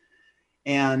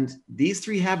 And these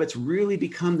 3 habits really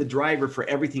become the driver for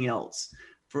everything else.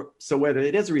 So whether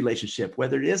it is a relationship,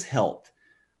 whether it is health,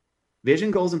 vision,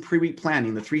 goals, and pre-week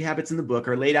planning, the 3 habits in the book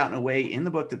are laid out in a way in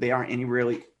the book that they aren't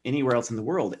anywhere else in the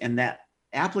world. And that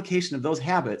application of those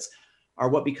habits are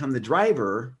what become the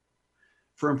driver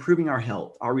for improving our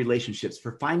health, our relationships,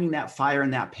 for finding that fire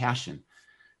and that passion,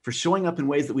 for showing up in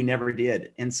ways that we never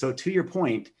did. And so to your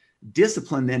point,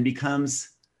 discipline then becomes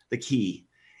the key.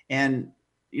 And,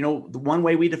 you know, the one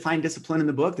way we define discipline in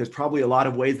the book, there's probably a lot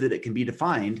of ways that it can be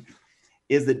defined,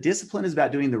 is that discipline is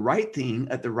about doing the right thing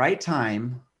at the right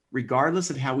time, regardless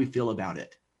of how we feel about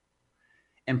it.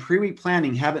 And pre-week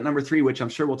planning, habit number 3, which I'm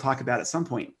sure we'll talk about at some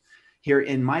point here,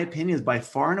 in my opinion, is by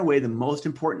far and away the most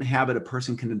important habit a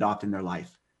person can adopt in their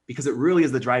life, because it really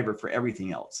is the driver for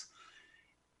everything else.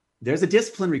 There's a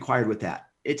discipline required with that.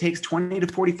 It takes 20 to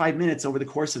 45 minutes over the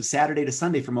course of Saturday to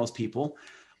Sunday for most people.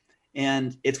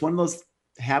 And it's one of those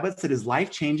habits that is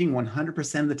life-changing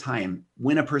 100% of the time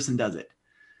when a person does it.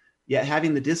 Yet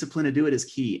having the discipline to do it is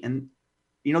key. And,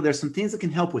 you know, there's some things that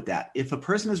can help with that. If a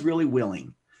person is really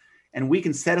willing, and we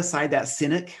can set aside that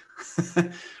cynic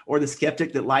or the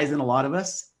skeptic that lies in a lot of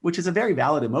us, which is a very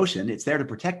valid emotion. It's there to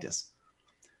protect us.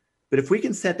 But if we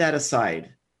can set that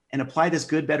aside and apply this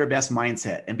good, better, best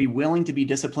mindset and be willing to be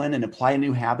disciplined and apply a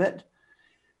new habit,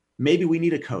 maybe we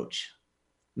need a coach.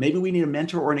 Maybe we need a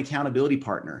mentor or an accountability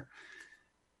partner.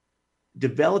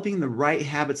 Developing the right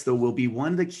habits, though, will be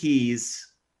one of the keys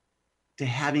to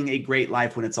having a great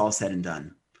life when it's all said and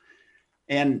done.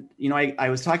 And, you know, I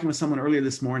was talking with someone earlier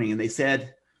this morning, and they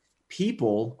said,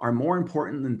 people are more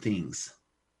important than things.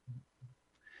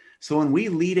 So when we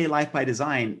lead a life by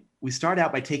design, we start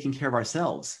out by taking care of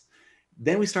ourselves.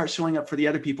 Then we start showing up for the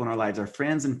other people in our lives, our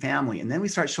friends and family. And then we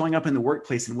start showing up in the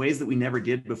workplace in ways that we never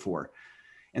did before.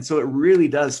 And so it really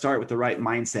does start with the right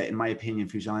mindset, in my opinion,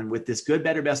 Fujan, with this good,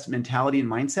 better, best mentality and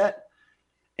mindset,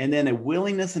 and then a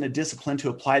willingness and a discipline to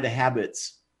apply the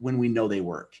habits when we know they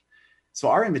work. So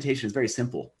our invitation is very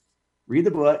simple. Read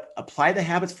the book, apply the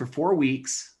habits for 4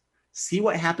 weeks, see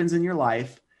what happens in your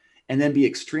life, and then be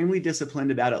extremely disciplined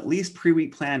about at least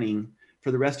pre-week planning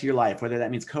for the rest of your life, whether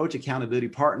that means coach, accountability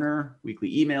partner,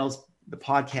 weekly emails, the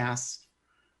podcasts,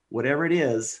 whatever it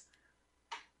is.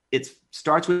 It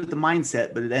starts with the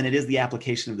mindset, but then it is the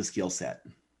application of the skill set.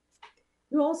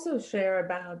 You also share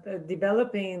about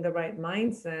developing the right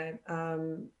mindset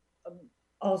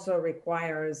also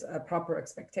requires a proper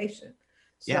expectation.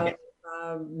 So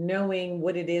knowing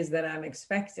what it is that I'm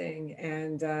expecting,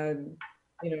 and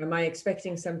am I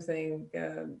expecting something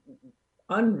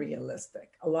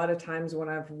unrealistic? A lot of times when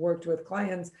I've worked with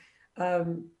clients,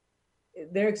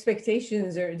 their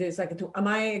expectations are, there's like, am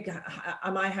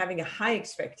I having a high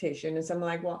expectation? And so I'm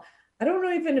like, well, I don't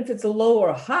know even if it's a low or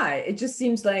a high. It just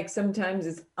seems like sometimes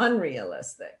it's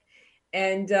unrealistic.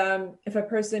 And if a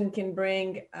person can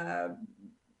bring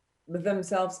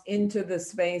themselves into the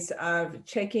space of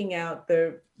checking out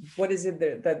what is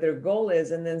it that their goal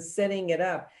is, and then setting it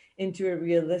up into a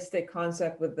realistic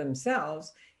concept with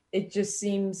themselves, it just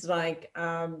seems like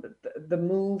the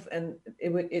move, and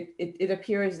it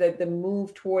appears that the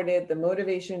move toward it, the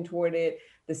motivation toward it,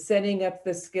 the setting up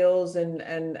the skills and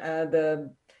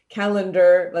the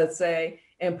calendar, let's say,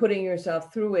 and putting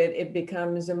yourself through it, it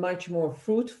becomes a much more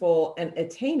fruitful and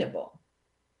attainable.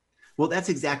 Well, that's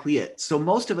exactly it. So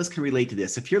most of us can relate to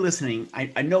this. If you're listening,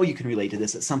 I know you can relate to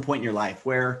this at some point in your life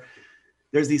where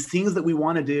there's these things that we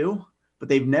want to do, but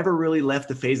they've never really left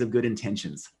the phase of good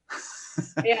intentions.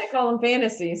 Yeah, I call them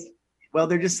fantasies. Well,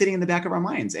 they're just sitting in the back of our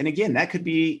minds. And again, that could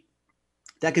be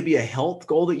a health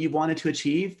goal that you've wanted to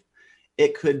achieve.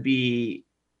 It could be,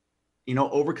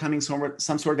 overcoming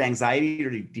some sort of anxiety or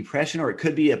depression, or it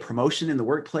could be a promotion in the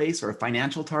workplace or a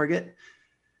financial target.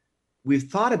 We've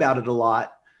thought about it a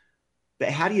lot, but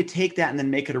how do you take that and then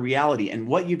make it a reality? And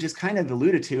what you've just kind of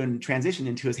alluded to and transitioned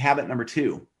into is habit number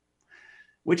 2,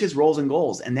 which is roles and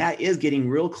goals. And that is getting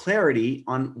real clarity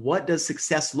on what does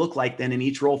success look like then in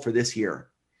each role for this year.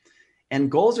 And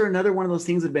goals are another one of those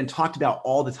things that have been talked about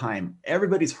all the time.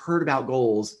 Everybody's heard about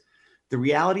goals. The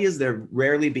reality is they're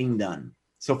rarely being done.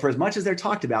 So for as much as they're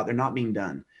talked about, they're not being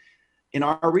done. In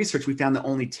our research, we found that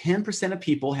only 10% of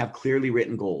people have clearly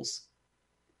written goals.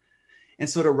 And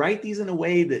so to write these in a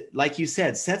way that, like you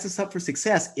said, sets us up for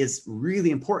success is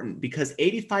really important, because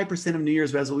 85% of New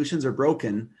Year's resolutions are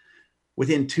broken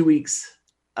within 2 weeks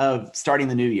of starting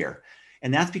the new year.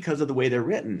 And that's because of the way they're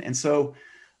written. And so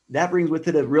that brings with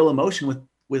it a real emotion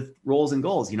with roles and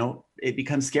goals. It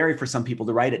becomes scary for some people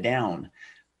to write it down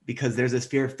because there's this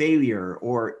fear of failure,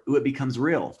 or it becomes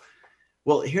real.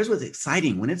 Well, here's what's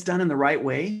exciting. When it's done in the right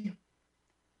way,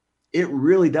 it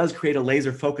really does create a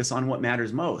laser focus on what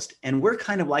matters most. And we're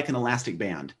kind of like an elastic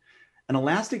band. An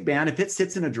elastic band, if it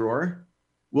sits in a drawer,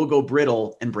 will go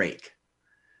brittle and break.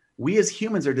 We as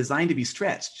humans are designed to be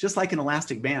stretched, just like an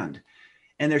elastic band.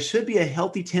 And there should be a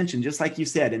healthy tension, just like you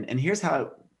said. And here's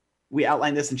how we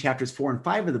outline this in chapters 4 and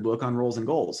 5 of the book on roles and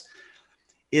goals,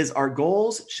 is our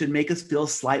goals should make us feel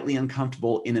slightly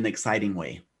uncomfortable in an exciting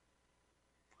way.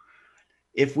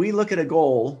 If we look at a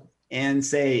goal and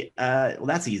say, well,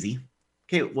 that's easy.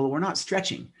 Okay, well, we're not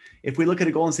stretching. If we look at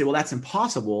a goal and say, well, that's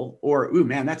impossible, or, ooh,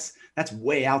 man, that's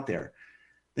way out there,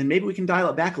 then maybe we can dial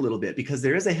it back a little bit, because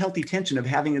there is a healthy tension of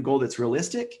having a goal that's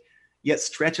realistic, yet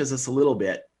stretches us a little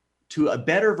bit to a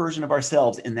better version of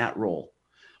ourselves in that role.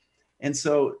 And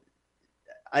so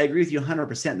I agree with you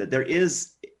 100% that there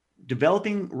is,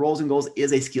 developing roles and goals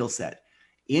is a skill set.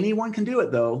 Anyone can do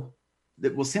it, though,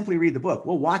 that will simply read the book.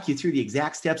 We'll walk you through the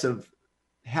exact steps of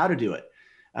how to do it.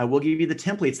 We'll give you the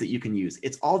templates that you can use.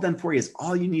 It's all done for you. It's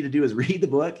all you need to do is read the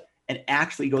book and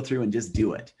actually go through and just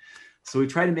do it. So we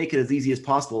try to make it as easy as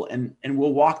possible. And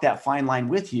we'll walk that fine line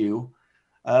with you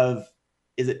of,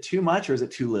 is it too much or is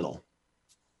it too little?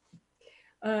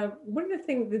 One of the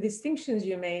things, the distinctions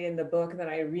you made in the book that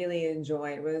I really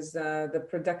enjoyed was the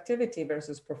productivity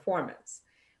versus performance,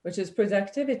 which is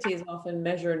productivity is often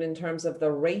measured in terms of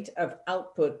the rate of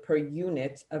output per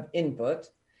unit of input.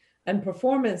 And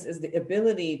performance is the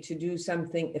ability to do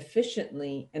something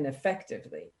efficiently and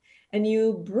effectively. And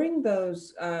you bring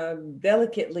those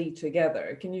delicately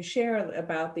together. Can you share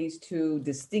about these two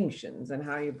distinctions and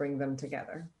how you bring them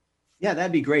together? Yeah,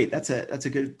 that'd be great. That's a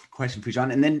good question,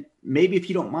 Poojan. And then maybe if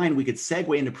you don't mind, we could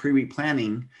segue into pre-week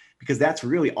planning, because that's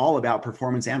really all about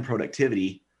performance and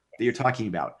productivity that you're talking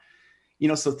about.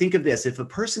 So think of this. If a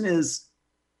person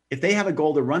if they have a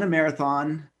goal to run a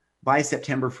marathon by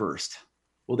September 1st,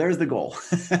 well, there's the goal.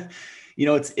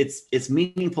 It's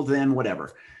meaningful to them,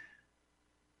 whatever.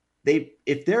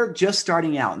 If they're just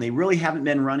starting out and they really haven't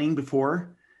been running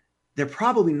before, they're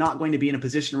probably not going to be in a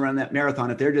position to run that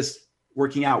marathon if they're just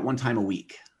working out one time a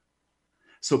week.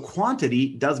 So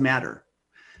quantity does matter.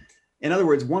 In other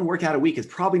words, one workout a week is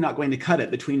probably not going to cut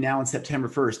it between now and September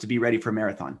 1st to be ready for a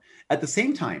marathon. At the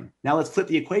same time, now let's flip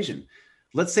the equation.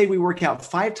 Let's say we work out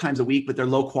 5 times a week, but they're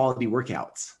low quality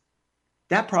workouts.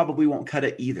 That probably won't cut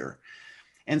it either.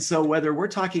 And so whether we're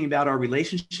talking about our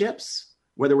relationships,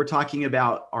 whether we're talking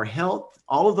about our health,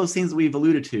 all of those things that we've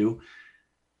alluded to,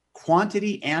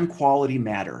 quantity and quality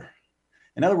matter.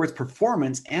 In other words,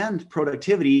 performance and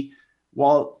productivity,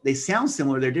 while they sound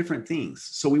similar, they're different things.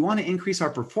 So we want to increase our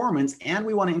performance and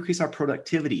we want to increase our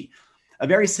productivity. A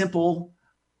very simple,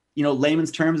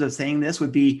 layman's terms of saying this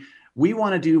would be, we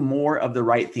want to do more of the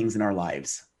right things in our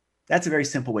lives. That's a very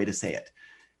simple way to say it.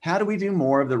 How do we do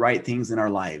more of the right things in our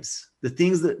lives? The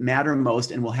things that matter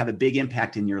most and will have a big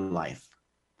impact in your life.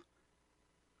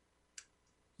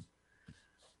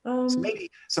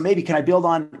 So maybe can I build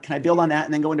on that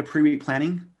and then go into pre-week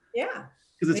planning? Yeah.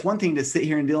 Because it's one thing to sit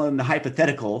here and deal in the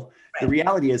hypothetical. Right. The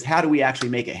reality is, how do we actually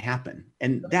make it happen?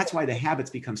 And that's why the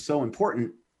habits become so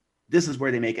important. This is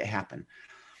where they make it happen.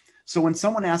 So when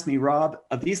someone asks me, Rob,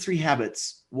 of these 3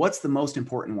 habits, what's the most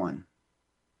important one?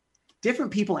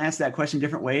 Different people answer that question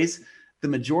different ways. The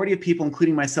majority of people,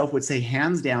 including myself, would say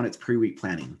hands down, it's pre-week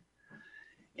planning.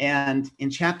 And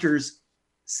in chapters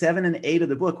 7 and 8 of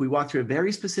the book, we walk through a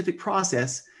very specific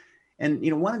process. And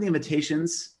one of the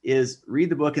invitations is read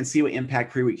the book and see what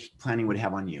impact pre-week planning would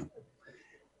have on you.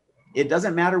 It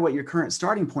doesn't matter what your current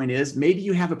starting point is. Maybe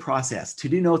you have a process,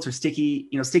 to-do notes or sticky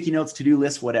notes, to-do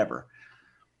lists, whatever.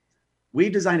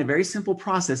 We've designed a very simple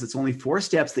process. It's only 4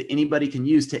 steps that anybody can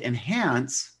use to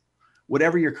enhance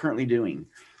whatever you're currently doing.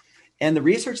 And the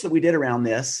research that we did around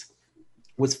this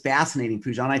was fascinating,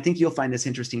 Poojan. I think you'll find this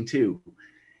interesting too,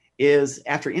 is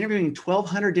after interviewing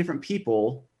 1,200 different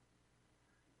people,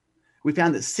 we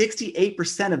found that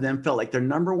 68% of them felt like their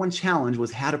number one challenge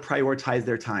was how to prioritize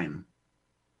their time.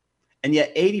 And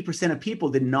yet 80% of people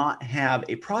did not have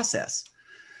a process.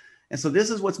 And so this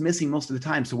is what's missing most of the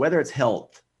time. So whether it's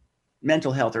health,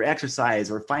 mental health, or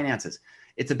exercise, or finances,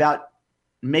 it's about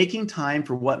making time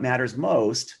for what matters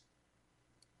most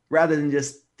rather than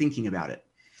just thinking about it.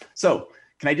 So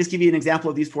can I just give you an example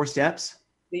of these 4 steps?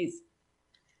 Please.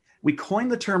 We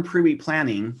coined the term pre-week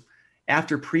planning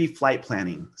after pre-flight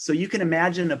planning. So you can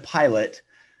imagine a pilot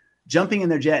jumping in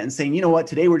their jet and saying, you know what,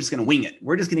 today we're just going to wing it.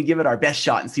 We're just going to give it our best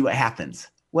shot and see what happens.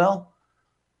 Well,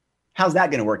 how's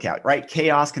that going to work out, right?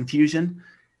 Chaos, confusion.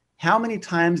 How many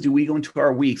times do we go into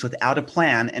our weeks without a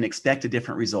plan and expect a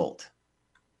different result?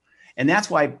 And that's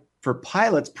why for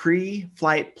pilots,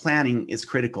 pre-flight planning is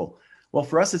critical. Well,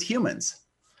 for us as humans,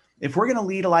 if we're going to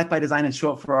lead a life by design and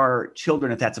show up for our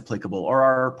children, if that's applicable, or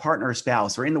our partner or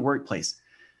spouse, or in the workplace,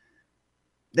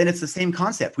 then it's the same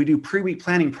concept. We do pre-week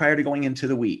planning prior to going into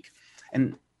the week.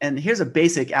 And here's a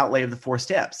basic outlay of the 4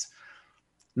 steps.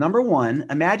 Number 1,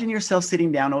 imagine yourself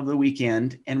sitting down over the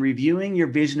weekend and reviewing your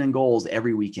vision and goals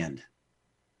every weekend.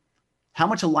 How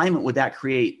much alignment would that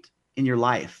create in your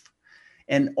life?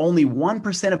 And only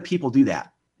 1% of people do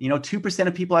that. 2%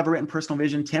 of people have a written personal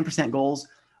vision, 10% goals,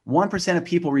 1% of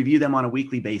people review them on a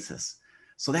weekly basis.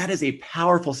 So that is a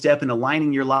powerful step in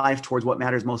aligning your life towards what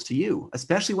matters most to you,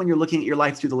 especially when you're looking at your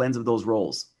life through the lens of those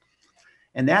roles.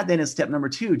 And that then is step number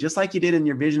 2. Just like you did in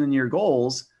your vision and your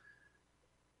goals,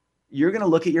 you're going to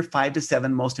look at your 5 to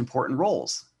 7 most important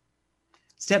roles.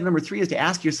 Step number 3 is to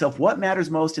ask yourself what matters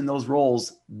most in those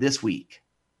roles this week.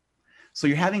 So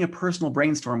you're having a personal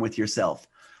brainstorm with yourself.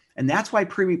 And that's why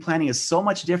pre-week planning is so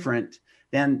much different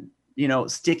than,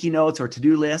 sticky notes or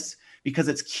to-do lists, because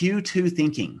it's Q2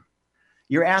 thinking.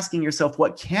 You're asking yourself,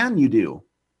 what can you do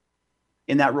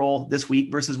in that role this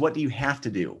week versus what do you have to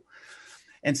do?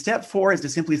 And step 4 is to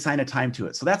simply assign a time to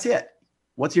it. So that's it.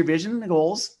 What's your vision and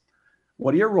goals?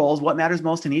 What are your roles? What matters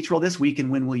most in each role this week? And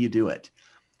when will you do it?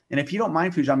 And if you don't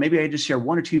mind, Poojan, maybe I just share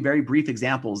 1 or 2 very brief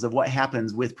examples of what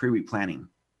happens with pre-week planning.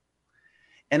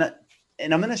 And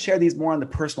I'm going to share these more on the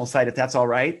personal side, if that's all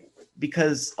right,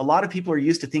 because a lot of people are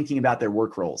used to thinking about their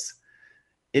work roles.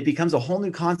 It becomes a whole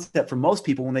new concept for most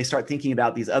people when they start thinking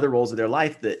about these other roles of their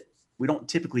life that we don't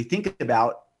typically think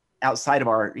about outside of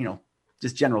our,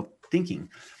 just general thinking.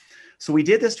 So we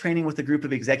did this training with a group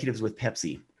of executives with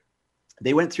Pepsi.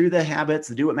 They went through the habits,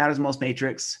 the Do What Matters Most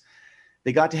matrix.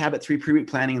 They got to habit 3 pre-week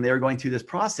planning, and they were going through this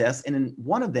process. And in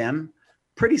one of them,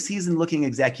 pretty seasoned looking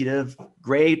executive,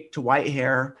 gray to white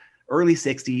hair, early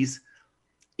 60s.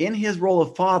 In his role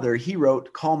of father, he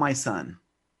wrote, "Call my son."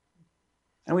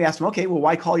 And we asked him, okay, well,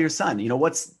 why call your son?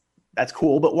 That's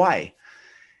cool, but why?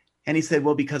 And he said,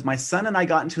 well, because my son and I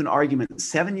got into an argument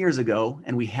 7 years ago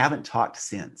and we haven't talked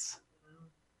since.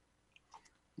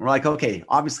 We're like, okay,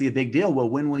 obviously a big deal. Well,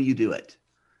 when will you do it?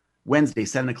 Wednesday,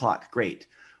 7:00. Great.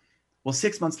 Well,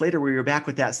 6 months later, we were back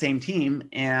with that same team,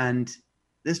 and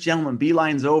this gentleman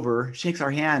beelines over, shakes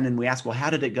our hand, and we ask, well, how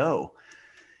did it go?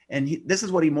 And this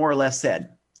is what he more or less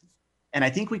said. And I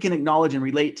think we can acknowledge and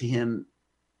relate to him,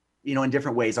 in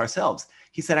different ways ourselves.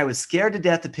 He said, I was scared to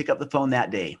death to pick up the phone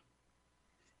that day.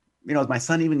 Is my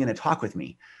son even going to talk with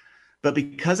me? But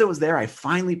because it was there, I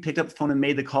finally picked up the phone and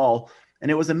made the call. And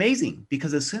it was amazing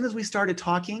because as soon as we started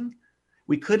talking,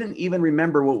 we couldn't even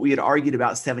remember what we had argued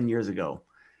about 7 years ago.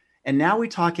 And now we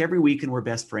talk every week and we're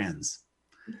best friends.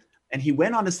 And he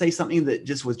went on to say something that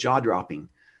just was jaw-dropping.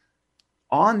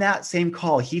 On that same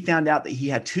call, he found out that he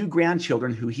had 2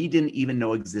 grandchildren who he didn't even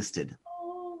know existed.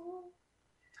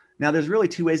 Now, there's really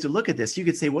 2 ways to look at this. You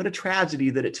could say, what a tragedy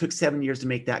that it took 7 years to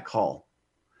make that call.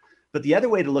 But the other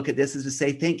way to look at this is to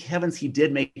say, thank heavens he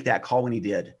did make that call when he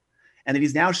did, and that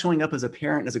he's now showing up as a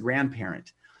parent, as a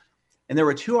grandparent. And there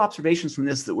were 2 observations from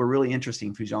this that were really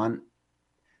interesting, Poojan.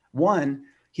 One,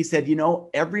 he said,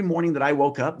 every morning that I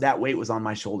woke up, that weight was on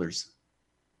my shoulders.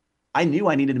 I knew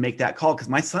I needed to make that call because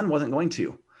my son wasn't going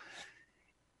to.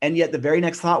 And yet the very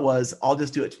next thought was, I'll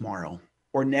just do it tomorrow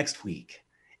or next week.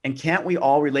 And can't we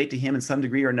all relate to him in some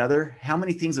degree or another? How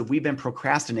many things have we been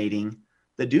procrastinating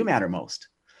that do matter most?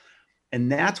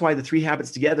 And that's why the 3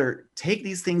 habits together take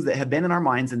these things that have been in our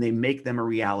minds and they make them a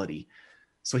reality.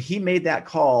 So he made that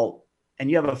call, and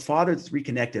you have a father that's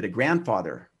reconnected, a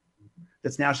grandfather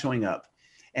that's now showing up.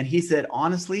 And he said,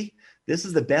 honestly, this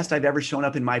is the best I've ever shown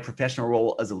up in my professional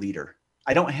role as a leader.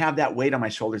 I don't have that weight on my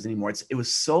shoulders anymore. It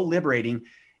was so liberating,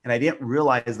 and I didn't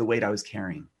realize the weight I was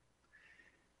carrying.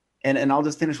 And I'll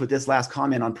just finish with this last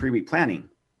comment on pre-week planning.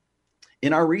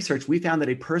 In our research, we found that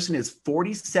a person is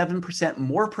 47%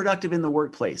 more productive in the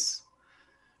workplace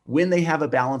when they have a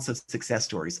balance of success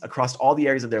stories across all the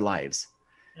areas of their lives.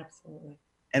 Absolutely.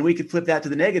 And we could flip that to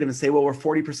the negative and say, well, we're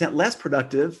 40% less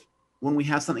productive when we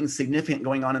have something significant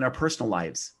going on in our personal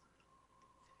lives.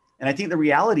 And I think the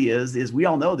reality is we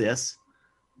all know this.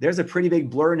 There's a pretty big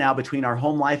blur now between our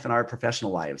home life and our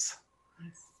professional lives.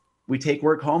 Yes. We take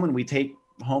work home and we take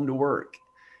home to work.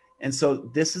 And so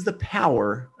this is the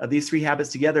power of these 3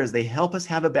 habits together, as they help us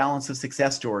have a balance of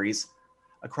success stories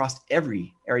across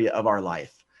every area of our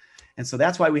life. And so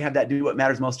that's why we have that Do What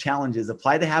Matters Most challenges.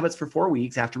 Apply the habits for 4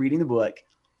 weeks after reading the book,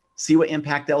 see what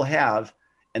impact they'll have,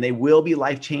 and they will be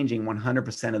life-changing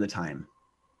 100% of the time.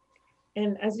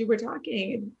 And as you were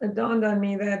talking, it dawned on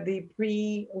me that the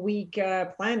pre-week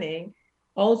planning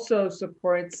also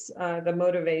supports the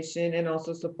motivation and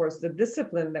also supports the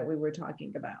discipline that we were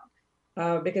talking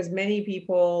about. Because many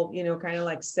people, kind of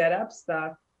like set up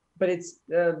stuff, but it's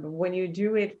when you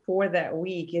do it for that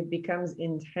week, it becomes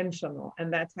intentional.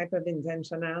 And that type of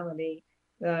intentionality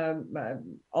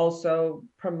also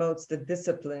promotes the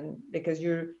discipline, because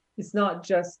it's not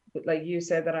just like you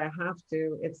said that I have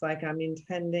to, it's like I'm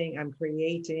intending, I'm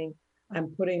creating,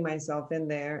 I'm putting myself in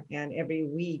there, and every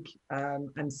week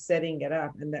I'm setting it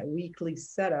up, and that weekly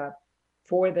setup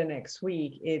for the next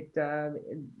week,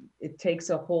 it takes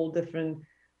a whole different,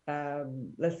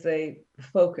 let's say,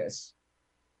 focus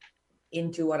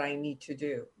into what I need to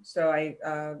do. So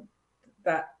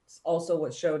that's also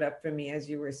what showed up for me as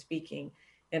you were speaking,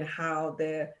 and how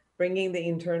the bringing the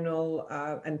internal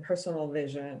and personal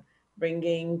vision,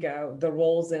 bringing the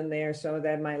roles in there so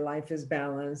that my life is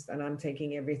balanced and I'm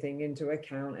taking everything into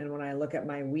account. And when I look at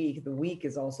my week, the week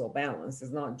is also balanced.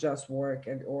 It's not just work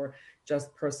or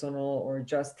just personal or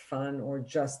just fun or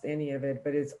just any of it,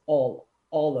 but it's all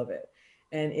of it.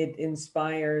 And it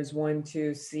inspires one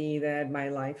to see that my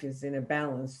life is in a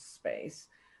balanced space.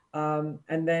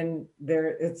 And then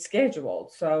it's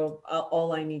scheduled. So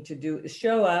all I need to do is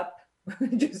show up,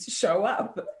 just show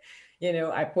up.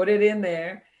 I put it in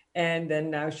there, and then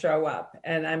now show up.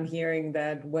 And I'm hearing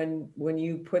that when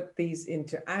you put these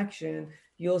into action,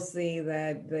 you'll see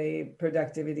that the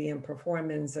productivity and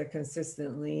performance are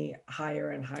consistently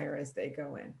higher and higher as they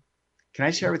go in. Can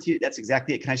I share with you? That's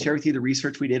exactly it. Can I share with you the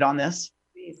research we did on this?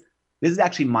 Please. This is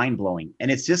actually mind-blowing.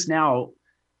 And it's just now,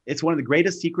 it's one of the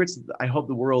greatest secrets I hope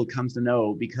the world comes to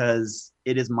know, because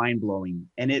it is mind-blowing.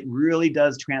 And it really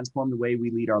does transform the way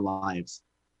we lead our lives.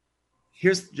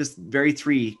 Here's just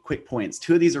three quick points.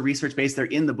 2 of these are research-based. They're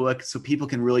in the book, so people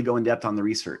can really go in depth on the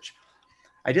research.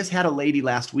 I just had a lady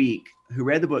last week who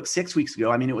read the book 6 weeks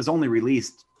ago. I mean, it was only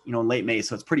released, in late May,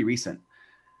 so it's pretty recent.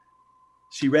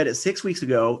 She read it 6 weeks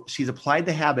ago. She's applied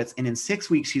the habits, and in 6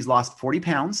 weeks, she's lost 40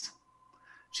 pounds.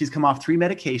 She's come off 3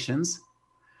 medications.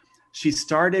 She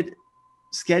started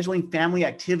scheduling family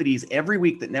activities every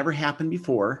week that never happened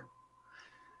before.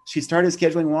 She started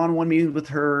scheduling one-on-one meetings with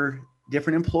her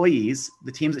different employees,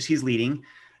 the teams that she's leading,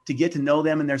 to get to know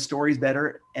them and their stories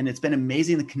better. And it's been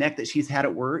amazing the connect that she's had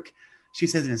at work. She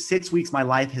says, in 6 weeks, my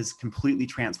life has completely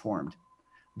transformed.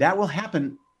 That will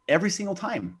happen every single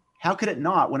time. How could it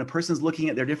not, when a person's looking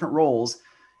at their different roles,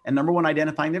 and number 1,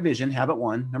 identifying their vision, habit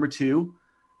 1. Number 2,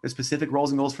 their specific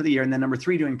roles and goals for the year. And then number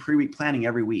 3, doing pre-week planning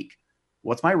every week.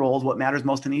 What's my roles? What matters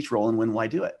most in each role? And when will I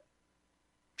do it?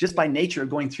 Just by nature of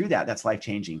going through that's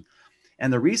life-changing.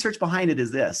 And the research behind it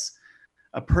is this: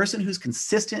 a person who's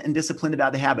consistent and disciplined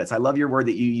about the habits. I love your word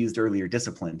that you used earlier,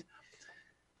 disciplined.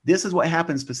 This is what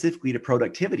happens specifically to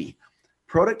productivity.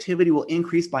 Productivity will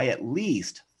increase by at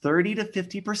least 30 to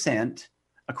 50%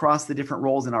 across the different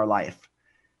roles in our life.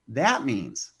 That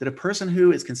means that a person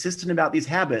who is consistent about these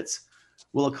habits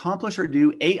will accomplish or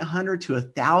do 800 to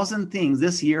 1,000 things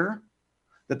this year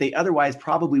that they otherwise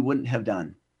probably wouldn't have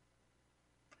done.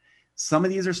 Some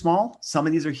of these are small, some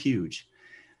of these are huge.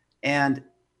 And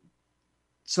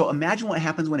so imagine what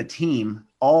happens when a team,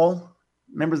 all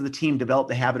members of the team, develop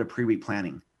the habit of pre-week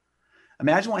planning.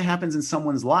 Imagine what happens in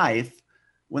someone's life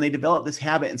when they develop this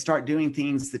habit and start doing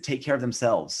things that take care of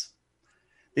themselves.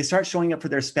 They start showing up for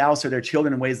their spouse or their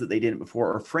children in ways that they didn't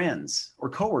before, or friends or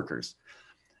coworkers.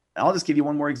 I'll just give you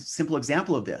one more simple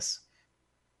example of this.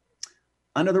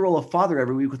 Under the role of father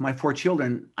every week with my 4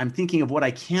 children, I'm thinking of what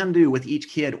I can do with each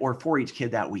kid or for each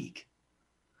kid that week.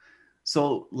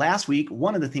 So last week,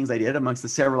 one of the things I did amongst the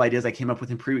several ideas I came up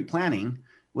with in pre-week planning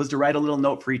was to write a little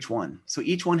note for each one. So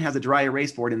each one has a dry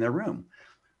erase board in their room.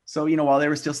 So, while they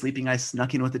were still sleeping, I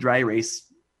snuck in with the dry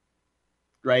erase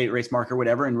marker,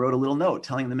 whatever, and wrote a little note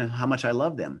telling them how much I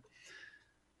love them.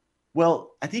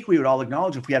 Well, I think we would all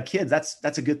acknowledge, if we have kids,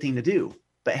 that's a good thing to do.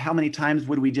 But how many times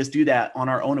would we just do that on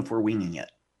our own if we're winging it?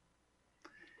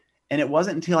 And it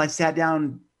wasn't until I sat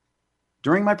down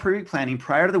during my pre-week planning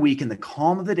prior to the week in the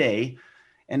calm of the day,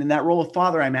 and in that role of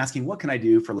father, I'm asking, what can I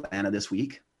do for Lana this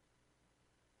week?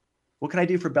 What can I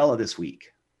do for Bella this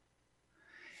week?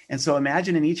 And so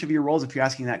imagine in each of your roles, if you're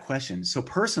asking that question. So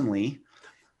personally,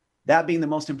 that being the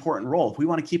most important role, if we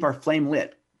want to keep our flame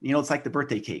lit, it's like the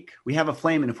birthday cake. We have a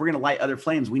flame, and if we're going to light other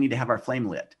flames, we need to have our flame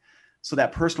lit. So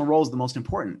that personal role is the most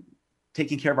important,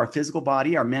 taking care of our physical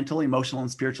body, our mental, emotional,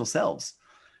 and spiritual selves.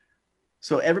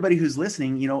 So everybody who's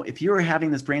listening, if you were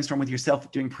having this brainstorm with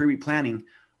yourself doing pre-week planning,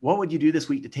 what would you do this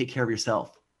week to take care of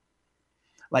yourself?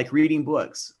 Like reading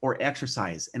books or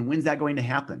exercise. And when's that going to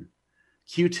happen?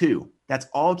 Q2. That's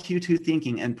all Q2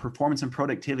 thinking, and performance and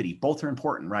productivity. Both are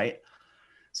important, right?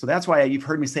 So that's why you've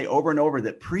heard me say over and over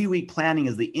that pre-week planning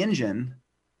is the engine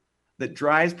that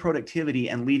drives productivity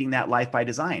and leading that life by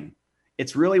design.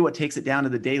 It's really what takes it down to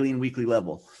the daily and weekly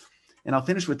level. And I'll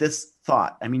finish with this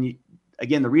thought.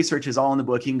 Again, the research is all in the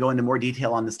book. You can go into more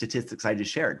detail on the statistics I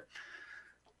just shared.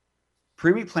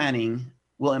 Pre-week planning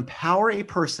will empower a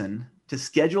person to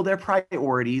schedule their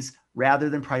priorities rather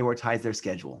than prioritize their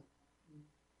schedule.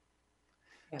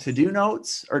 Yes. To-do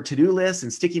notes or to-do lists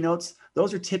and sticky notes,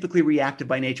 those are typically reactive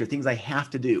by nature, things I have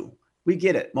to do. We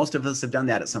get it. Most of us have done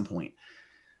that at some point.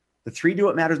 The 3 Do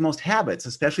What Matters Most habits,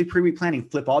 especially pre-week planning,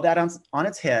 flip all that on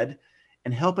its head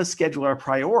and help us schedule our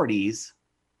priorities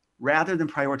rather than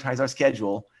prioritize our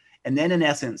schedule. And then in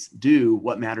essence, do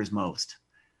what matters most.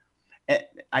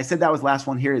 I said that was last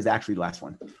one. Here is actually the last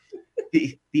one.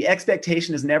 The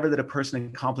expectation is never that a person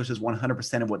accomplishes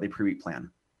 100% of what they pre-week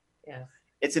plan. Yes.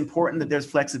 It's important that there's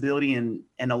flexibility and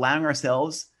allowing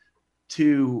ourselves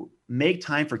to make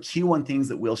time for Q1 things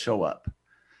that will show up.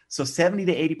 So 70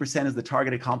 to 80% is the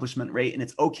target accomplishment rate, and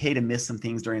it's okay to miss some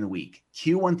things during the week.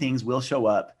 Q1 things will show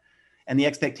up, and the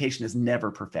expectation is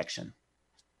never perfection.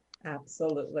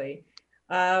 Absolutely.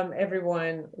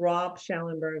 Everyone, Rob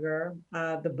Schellenberger,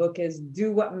 the book is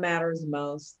Do What Matters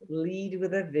Most, Lead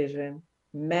with a Vision,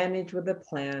 Manage with a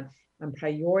Plan, and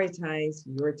Prioritize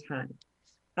Your Time.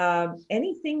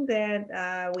 Anything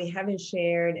that we haven't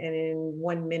shared and in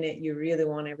 1 minute you really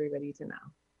want everybody to know?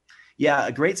 Yeah,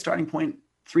 a great starting point,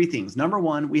 3 things. Number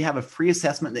 1, we have a free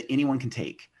assessment that anyone can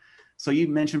take. So you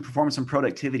mentioned performance and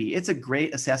productivity. It's a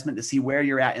great assessment to see where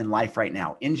you're at in life right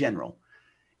now in general.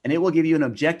 And it will give you an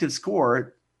objective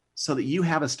score so that you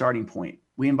have a starting point.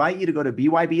 We invite you to go to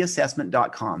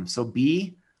bybassessment.com. So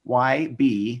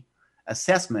BYB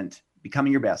assessment,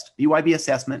 becoming your best,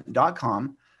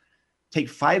 bybassessment.com. Take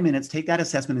 5 minutes, take that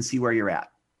assessment and see where you're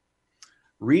at.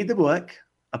 Read the book,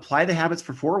 apply the habits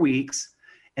for 4 weeks.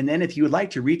 And then if you would like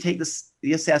to retake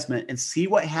the assessment and see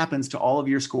what happens to all of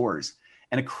your scores.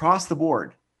 And across the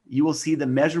board, you will see the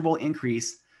measurable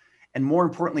increase. And more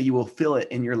importantly, you will feel it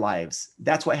in your lives.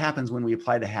 That's what happens when we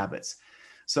apply the habits.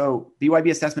 So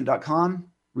bybassessment.com,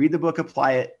 read the book,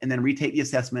 apply it, and then retake the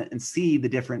assessment and see the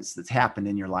difference that's happened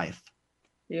in your life.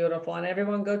 Beautiful. And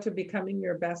everyone go to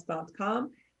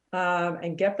becomingyourbest.com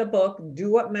and get the book,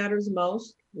 Do What Matters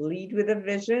Most, Lead with a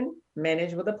Vision,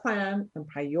 Manage with a Plan, and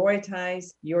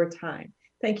Prioritize Your Time.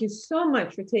 Thank you so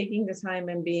much for taking the time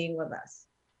and being with us.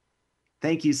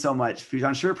 Thank you so much,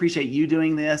 Fujan. Sure appreciate you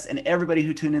doing this, and everybody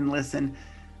who tuned in and listened.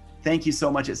 Thank you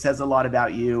so much. It says a lot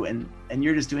about you, and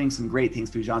you're just doing some great things,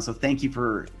 Fujan. So thank you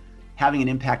for having an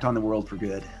impact on the world for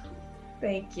good.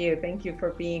 Thank you. Thank you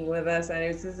for being with us. And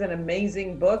this is an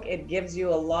amazing book. It gives you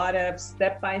a lot of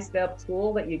step-by-step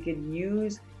tool that you can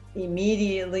use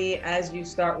immediately as you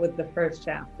start with the first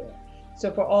chapter.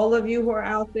 So for all of you who are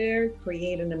out there,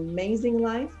 create an amazing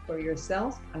life for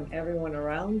yourself and everyone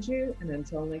around you. And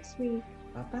until next week,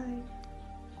 bye-bye.